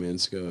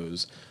experiments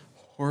goes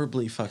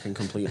horribly fucking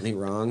completely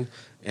wrong,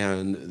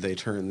 and they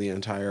turn the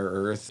entire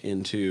Earth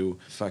into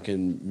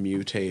fucking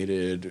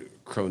mutated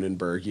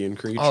Cronenbergian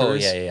creatures. Oh,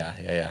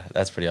 yeah.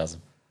 That's pretty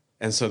awesome.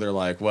 And so they're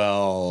like,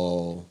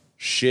 well,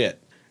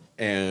 shit.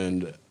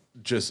 And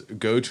just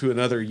go to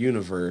another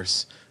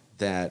universe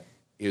that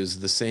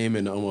is the same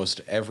in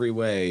almost every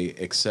way,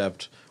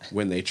 except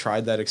when they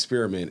tried that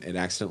experiment, it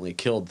accidentally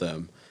killed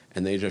them.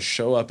 And they just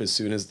show up as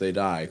soon as they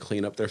die,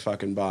 clean up their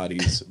fucking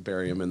bodies,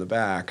 bury them in the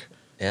back.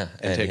 Yeah,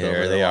 and take over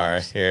here their they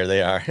lives. are. Here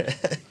they are.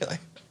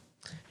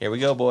 Here we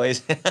go,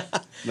 boys.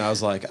 And I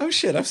was like, oh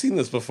shit, I've seen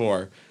this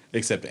before.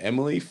 Except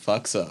Emily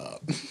fucks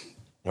up.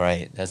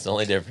 Right, that's the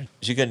only difference.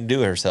 She couldn't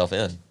do it herself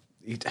in.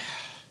 You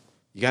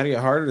gotta get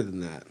harder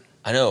than that.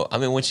 I know. I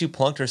mean, when she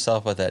plunked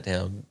herself with that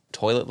damn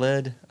toilet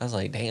lid, I was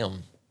like,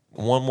 damn,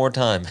 one more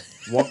time.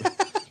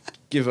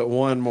 Give it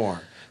one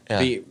more.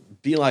 Yeah.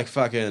 Be like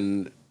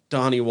fucking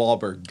Donnie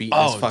Wahlberg beating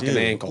his fucking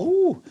ankle.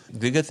 Ooh.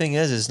 The good thing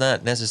is, it's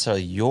not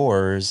necessarily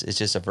yours. It's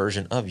just a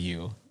version of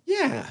you.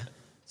 Yeah.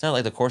 It's not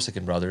like the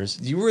Corsican brothers.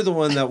 You were the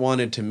one that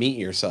wanted to meet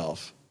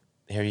yourself.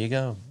 Here you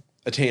go.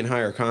 Attain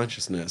higher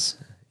consciousness.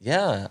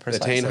 Yeah,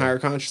 precisely. Attain higher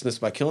consciousness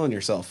by killing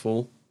yourself,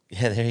 fool.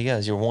 Yeah, there you go.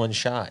 It's your one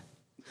shot.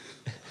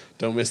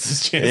 Don't miss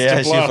this chance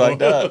Yeah, to blow. she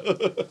fucked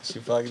up. She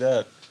fucked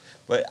up.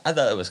 But I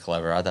thought it was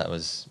clever. I thought it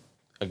was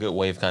a good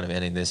way of kind of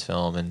ending this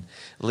film and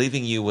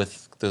leaving you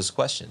with those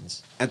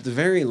questions. At the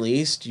very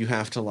least, you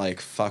have to like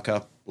fuck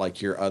up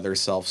like your other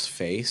self's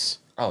face.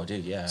 Oh,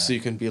 dude, yeah. So you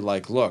can be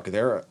like, look,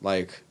 they're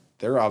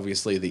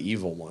obviously the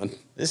evil one.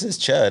 This is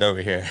Chud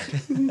over here.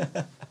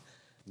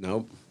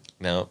 Nope.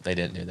 No, they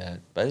didn't do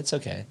that. But it's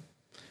okay.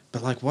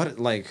 But like what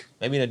like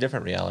Maybe in a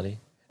different reality.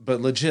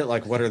 but legit,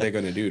 like what are they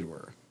gonna do to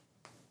her?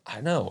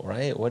 I know,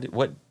 right?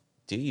 What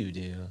do you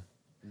do?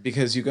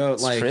 Because you go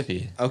like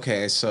trippy.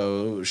 Okay,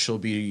 so she'll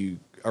be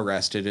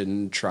arrested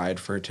and tried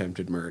for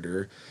attempted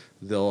murder.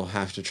 They'll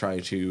have to try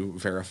to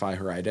verify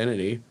her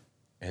identity.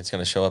 It's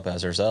going to show up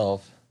as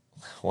herself.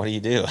 What do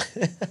you do?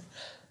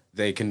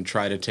 They can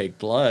try to take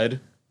blood.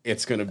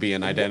 It's going to be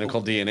an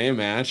identical DNA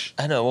match.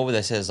 I know. What would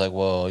they say? Is like,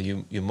 well,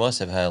 you must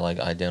have had like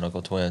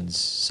identical twins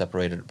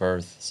separated at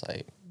birth. It's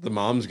like, The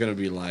mom's going to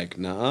be like,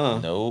 nah.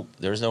 nope.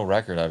 There's no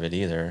record of it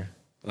either.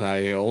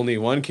 Only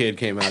one kid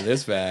came out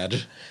this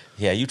bad.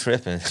 Yeah, you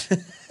tripping.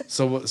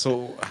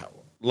 So,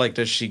 like,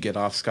 does she get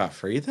off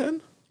scot-free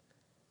then?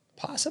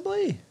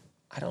 Possibly.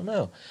 I don't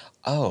know.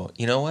 Oh,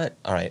 you know what?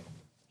 All right.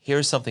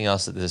 Here's something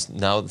else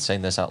now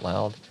saying this out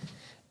loud.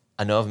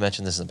 I know I've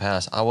mentioned this in the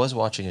past. I was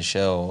watching a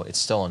show. It's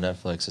still on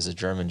Netflix. It's a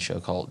German show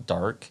called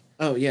Dark.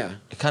 Oh, yeah.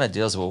 It kind of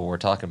deals with what we're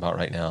talking about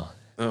right now.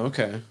 Oh,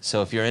 okay.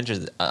 So if you're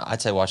interested,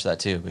 I'd say watch that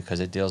too, because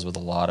it deals with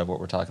a lot of what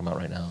we're talking about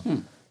right now.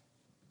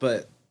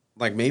 But,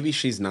 like, maybe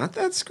she's not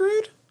that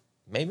screwed?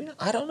 Maybe not.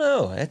 I don't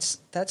know.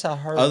 That's how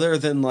hard. Other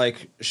than,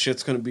 like,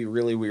 shit's going to be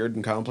really weird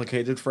and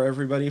complicated for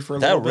everybody for a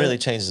little that bit? really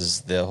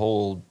changes the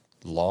whole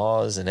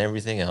laws and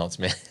everything else,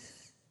 man.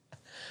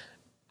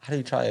 How do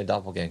you try a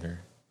doppelganger?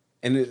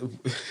 And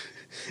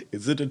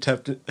is it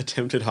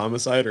attempted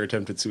homicide or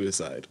attempted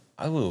suicide?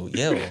 Oh,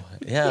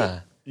 yeah.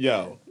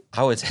 Yo.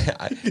 I would say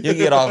you can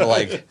get off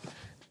like.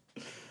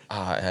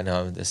 I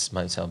know this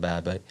might sound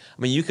bad, but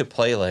I mean, you could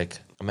play like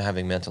I'm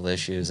having mental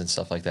issues and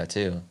stuff like that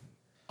too.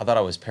 I thought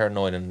I was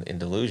paranoid and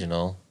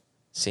delusional,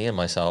 seeing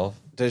myself.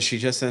 Does she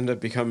just end up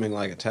becoming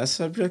like a test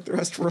subject the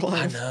rest of her I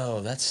life?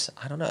 know,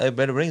 I don't know,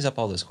 but it brings up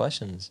all those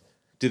questions.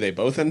 Do they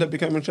both end up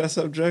becoming test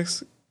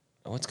subjects?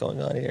 What's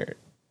going on here?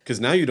 Because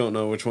now you don't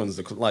know which one's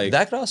the like.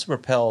 That could also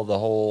propel the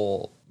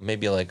whole,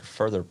 maybe like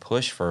further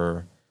push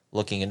for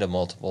looking into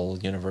multiple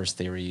universe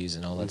theories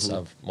and all that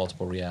stuff,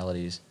 multiple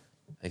realities.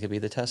 They could be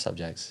the test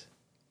subjects.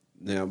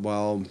 Yeah,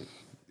 well,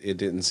 it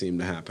didn't seem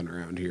to happen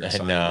around here.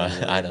 So No,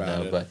 I don't about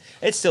know, it. but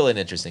it's still an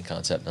interesting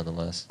concept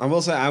nonetheless. I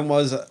will say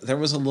there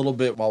was a little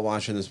bit while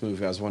watching this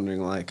movie I was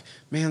wondering like,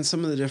 man,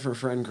 some of the different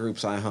friend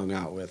groups I hung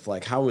out with,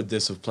 like how would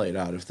this have played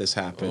out if this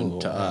happened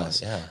Ooh, to wow,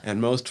 us? yeah.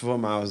 And most of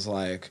them I was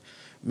like,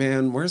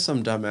 man, we're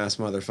some dumbass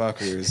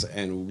motherfuckers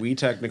and we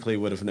technically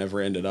would have never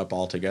ended up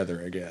all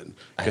together again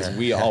because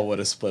we all would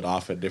have split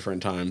off at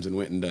different times and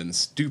went and done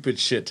stupid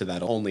shit to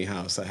that only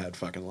house that had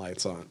fucking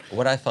lights on.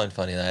 What I find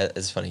funny, and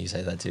it's funny you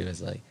say that too,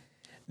 is like,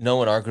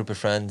 knowing our group of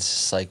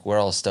friends, like we're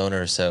all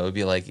stoners, so it would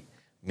be like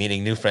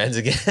meeting new friends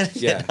again.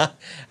 Yeah.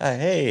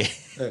 Hey.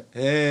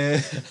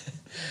 Eh.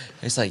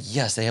 It's like,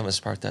 yes, they haven't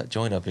sparked that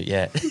joint up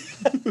yet.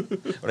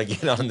 When I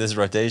get on this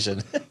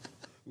rotation.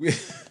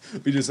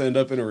 We just end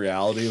up in a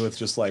reality with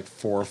just like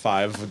 4 or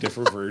 5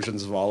 different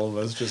versions of all of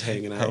us just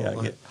hanging out.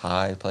 I get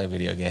high, play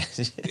video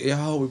games.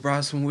 Yo, we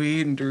brought some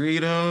weed and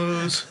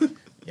Doritos.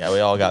 Yeah, we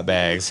all got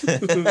bags.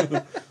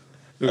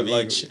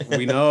 Like, each.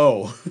 we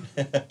know.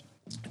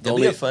 It'll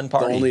be a fun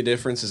party. The only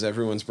difference is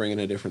everyone's bringing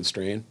a different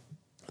strain.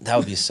 That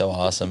would be so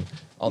awesome.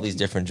 All these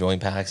different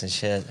joint packs and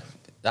shit.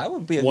 That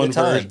would be a good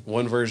time.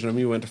 One version of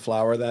me went to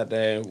flower that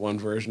day. One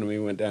version of me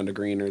went down to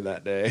greener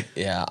that day.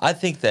 Yeah, I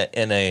think that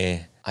in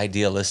a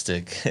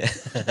idealistic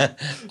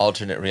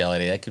alternate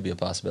reality, that could be a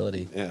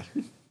possibility. Yeah.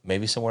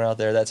 Maybe somewhere out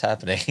there that's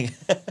happening.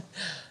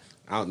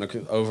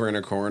 Over in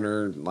a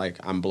corner, like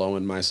I'm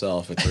blowing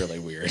myself. It's really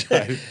weird.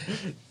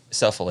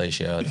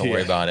 Self-fellatio, don't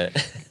worry about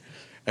it.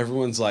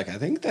 Everyone's like, I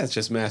think that's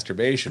just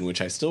masturbation,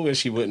 which I still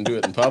wish you wouldn't do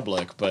it in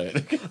public,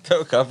 but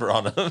Throw a cover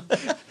on them.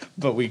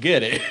 but we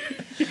get it.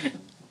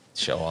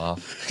 Show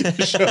off.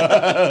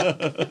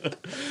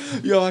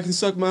 Yo, I can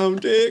suck my own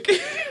dick.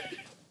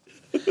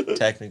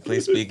 Technically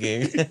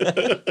speaking.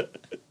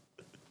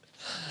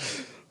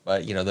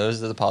 But,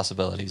 those are the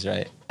possibilities,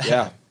 right?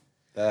 Yeah.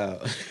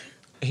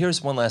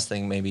 Here's one last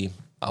thing, maybe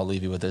I'll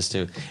leave you with this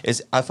too,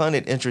 is I find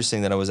it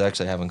interesting that I was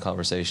actually having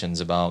conversations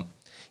about,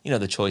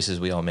 the choices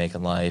we all make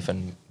in life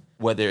and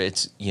whether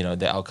it's,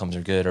 the outcomes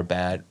are good or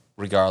bad,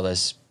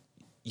 regardless,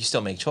 you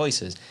still make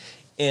choices.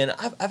 And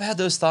I've had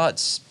those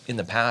thoughts in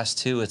the past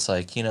too. It's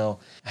like,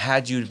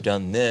 had you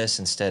done this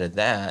instead of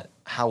that,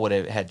 how would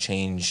it have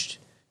changed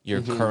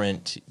your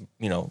current,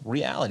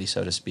 reality,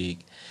 so to speak?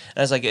 And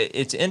I was like,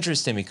 it's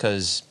interesting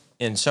because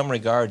in some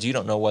regards, you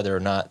don't know whether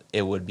or not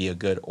it would be a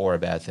good or a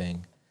bad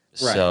thing.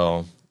 Right.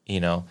 So,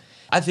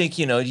 I think,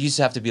 you just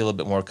have to be a little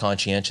bit more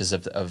conscientious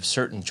of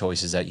certain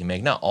choices that you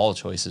make. Not all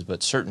choices,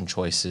 but certain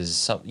choices,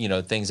 some,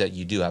 things that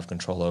you do have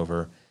control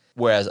over.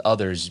 Whereas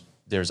others,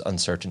 there's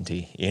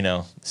uncertainty,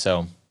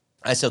 So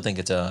I still think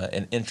it's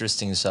an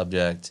interesting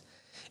subject.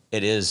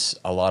 It is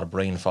a lot of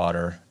brain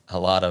fodder, a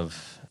lot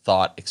of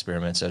thought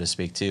experiments, so to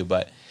speak, too.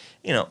 But,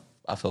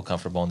 I feel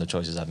comfortable in the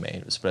choices I've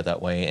made, let's put it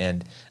that way.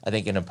 And I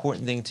think an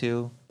important thing,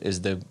 too,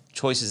 is the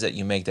choices that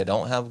you make that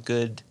don't have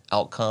good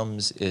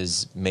outcomes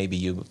is maybe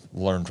you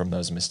learn from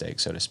those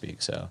mistakes, so to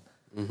speak. So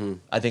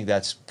I think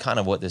that's kind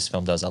of what this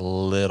film does a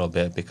little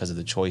bit because of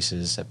the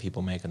choices that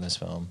people make in this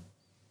film.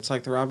 It's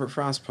like the Robert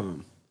Frost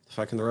poem,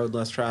 fucking The Road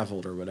Less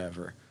Traveled or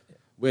whatever.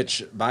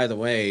 Which, by the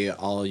way,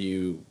 all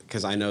you,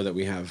 because I know that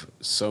we have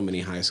so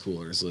many high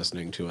schoolers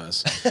listening to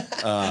us,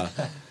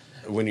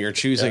 when you're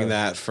choosing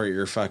that for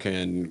your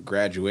fucking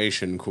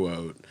graduation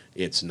quote,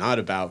 it's not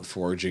about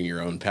forging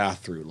your own path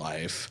through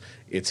life.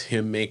 It's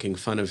him making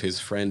fun of his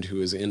friend who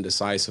is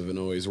indecisive and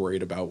always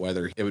worried about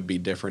whether it would be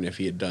different if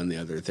he had done the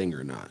other thing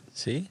or not.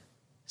 See?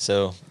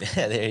 So,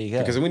 there you go.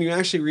 Because when you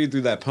actually read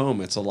through that poem,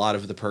 it's a lot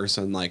of the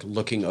person, like,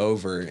 looking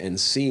over and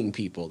seeing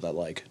people that,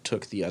 like,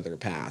 took the other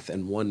path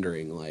and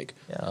wondering, like,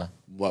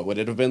 what would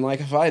it have been like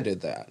if I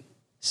did that?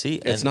 See?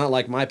 It's not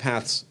like my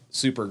path's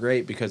super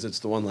great because it's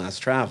the one last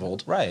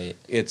traveled. Right.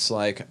 It's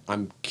like,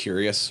 I'm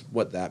curious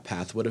what that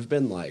path would have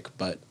been like,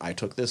 but I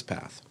took this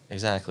path.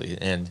 Exactly.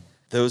 And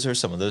those are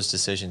some of those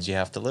decisions you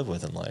have to live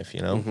with in life,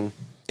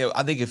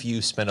 I think if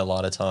you spend a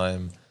lot of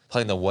time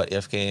playing the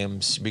what-if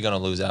games, you're going to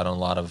lose out on a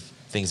lot of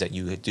things that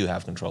you do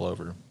have control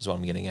over, is what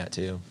I'm getting at,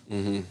 too.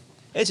 Mm-hmm.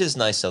 It's just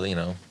nice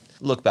to,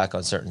 look back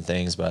on certain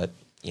things, but,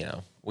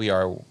 we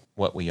are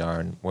what we are,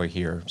 and we're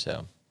here,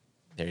 so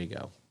there you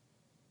go.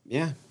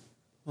 Yeah,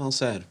 well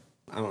said.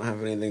 I don't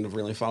have anything to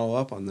really follow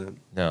up on that.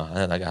 No,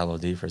 I got a little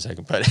deep for a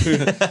second, but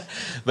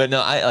but no,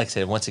 like I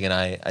said, once again,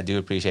 I do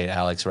appreciate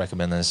Alex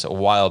recommending this a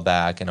while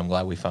back, and I'm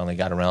glad we finally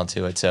got around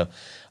to it. So,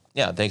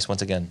 yeah, thanks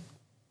once again.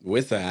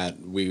 With that,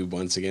 we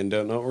once again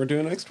don't know what we're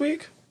doing next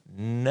week.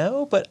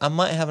 No, but I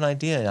might have an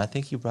idea, and I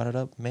think you brought it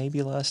up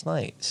maybe last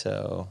night,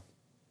 so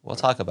we'll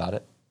talk about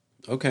it.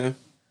 Okay.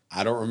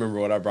 I don't remember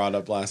what I brought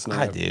up last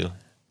night. I do.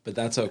 But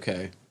that's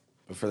okay.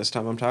 But for this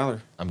time, I'm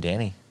Tyler. I'm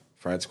Danny.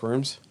 Fried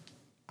Squirms,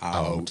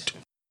 out.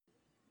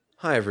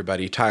 Hi,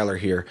 everybody. Tyler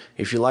here.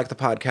 If you like the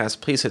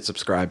podcast, please hit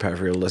subscribe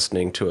however you're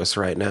listening to us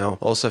right now.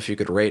 Also, if you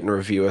could rate and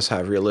review us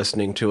however you're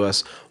listening to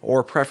us,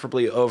 or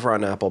preferably over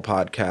on Apple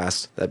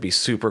Podcasts, that'd be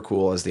super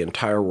cool as the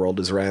entire world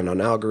is ran on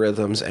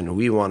algorithms and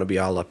we want to be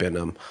all up in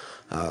them.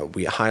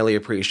 We highly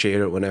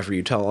appreciate it whenever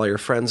you tell all your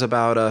friends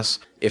about us.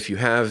 If you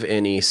have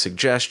any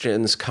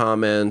suggestions,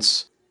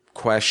 comments,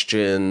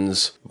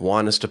 questions,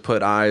 want us to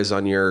put eyes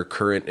on your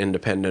current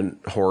independent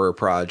horror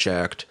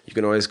project, you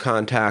can always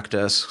contact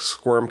us,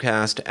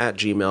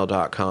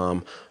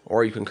 squirmcast@gmail.com,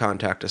 or you can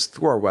contact us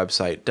through our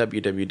website,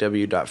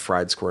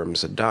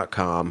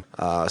 www.friedsquirms.com.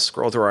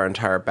 Scroll through our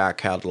entire back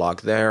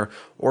catalog there,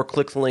 or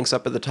click the links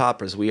up at the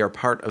top as we are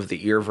part of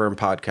the Earworm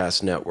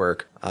Podcast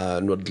Network,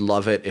 and would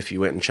love it if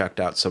you went and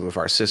checked out some of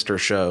our sister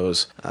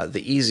shows.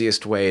 The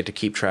easiest way to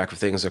keep track of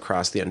things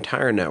across the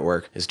entire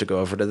network is to go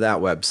over to that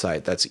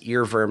website. That's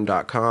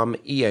earworm.com,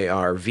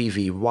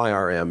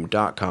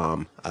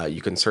 EARVVYRM.com.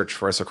 You can search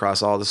for us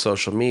across all the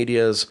social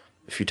medias.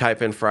 If you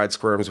type in Fried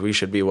Squirms, we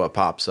should be what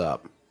pops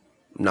up.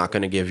 I'm not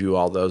going to give you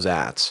all those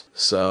ads.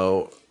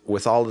 So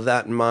with all of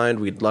that in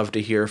mind, we'd love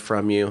to hear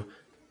from you.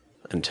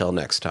 Until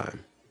next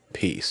time,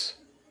 peace.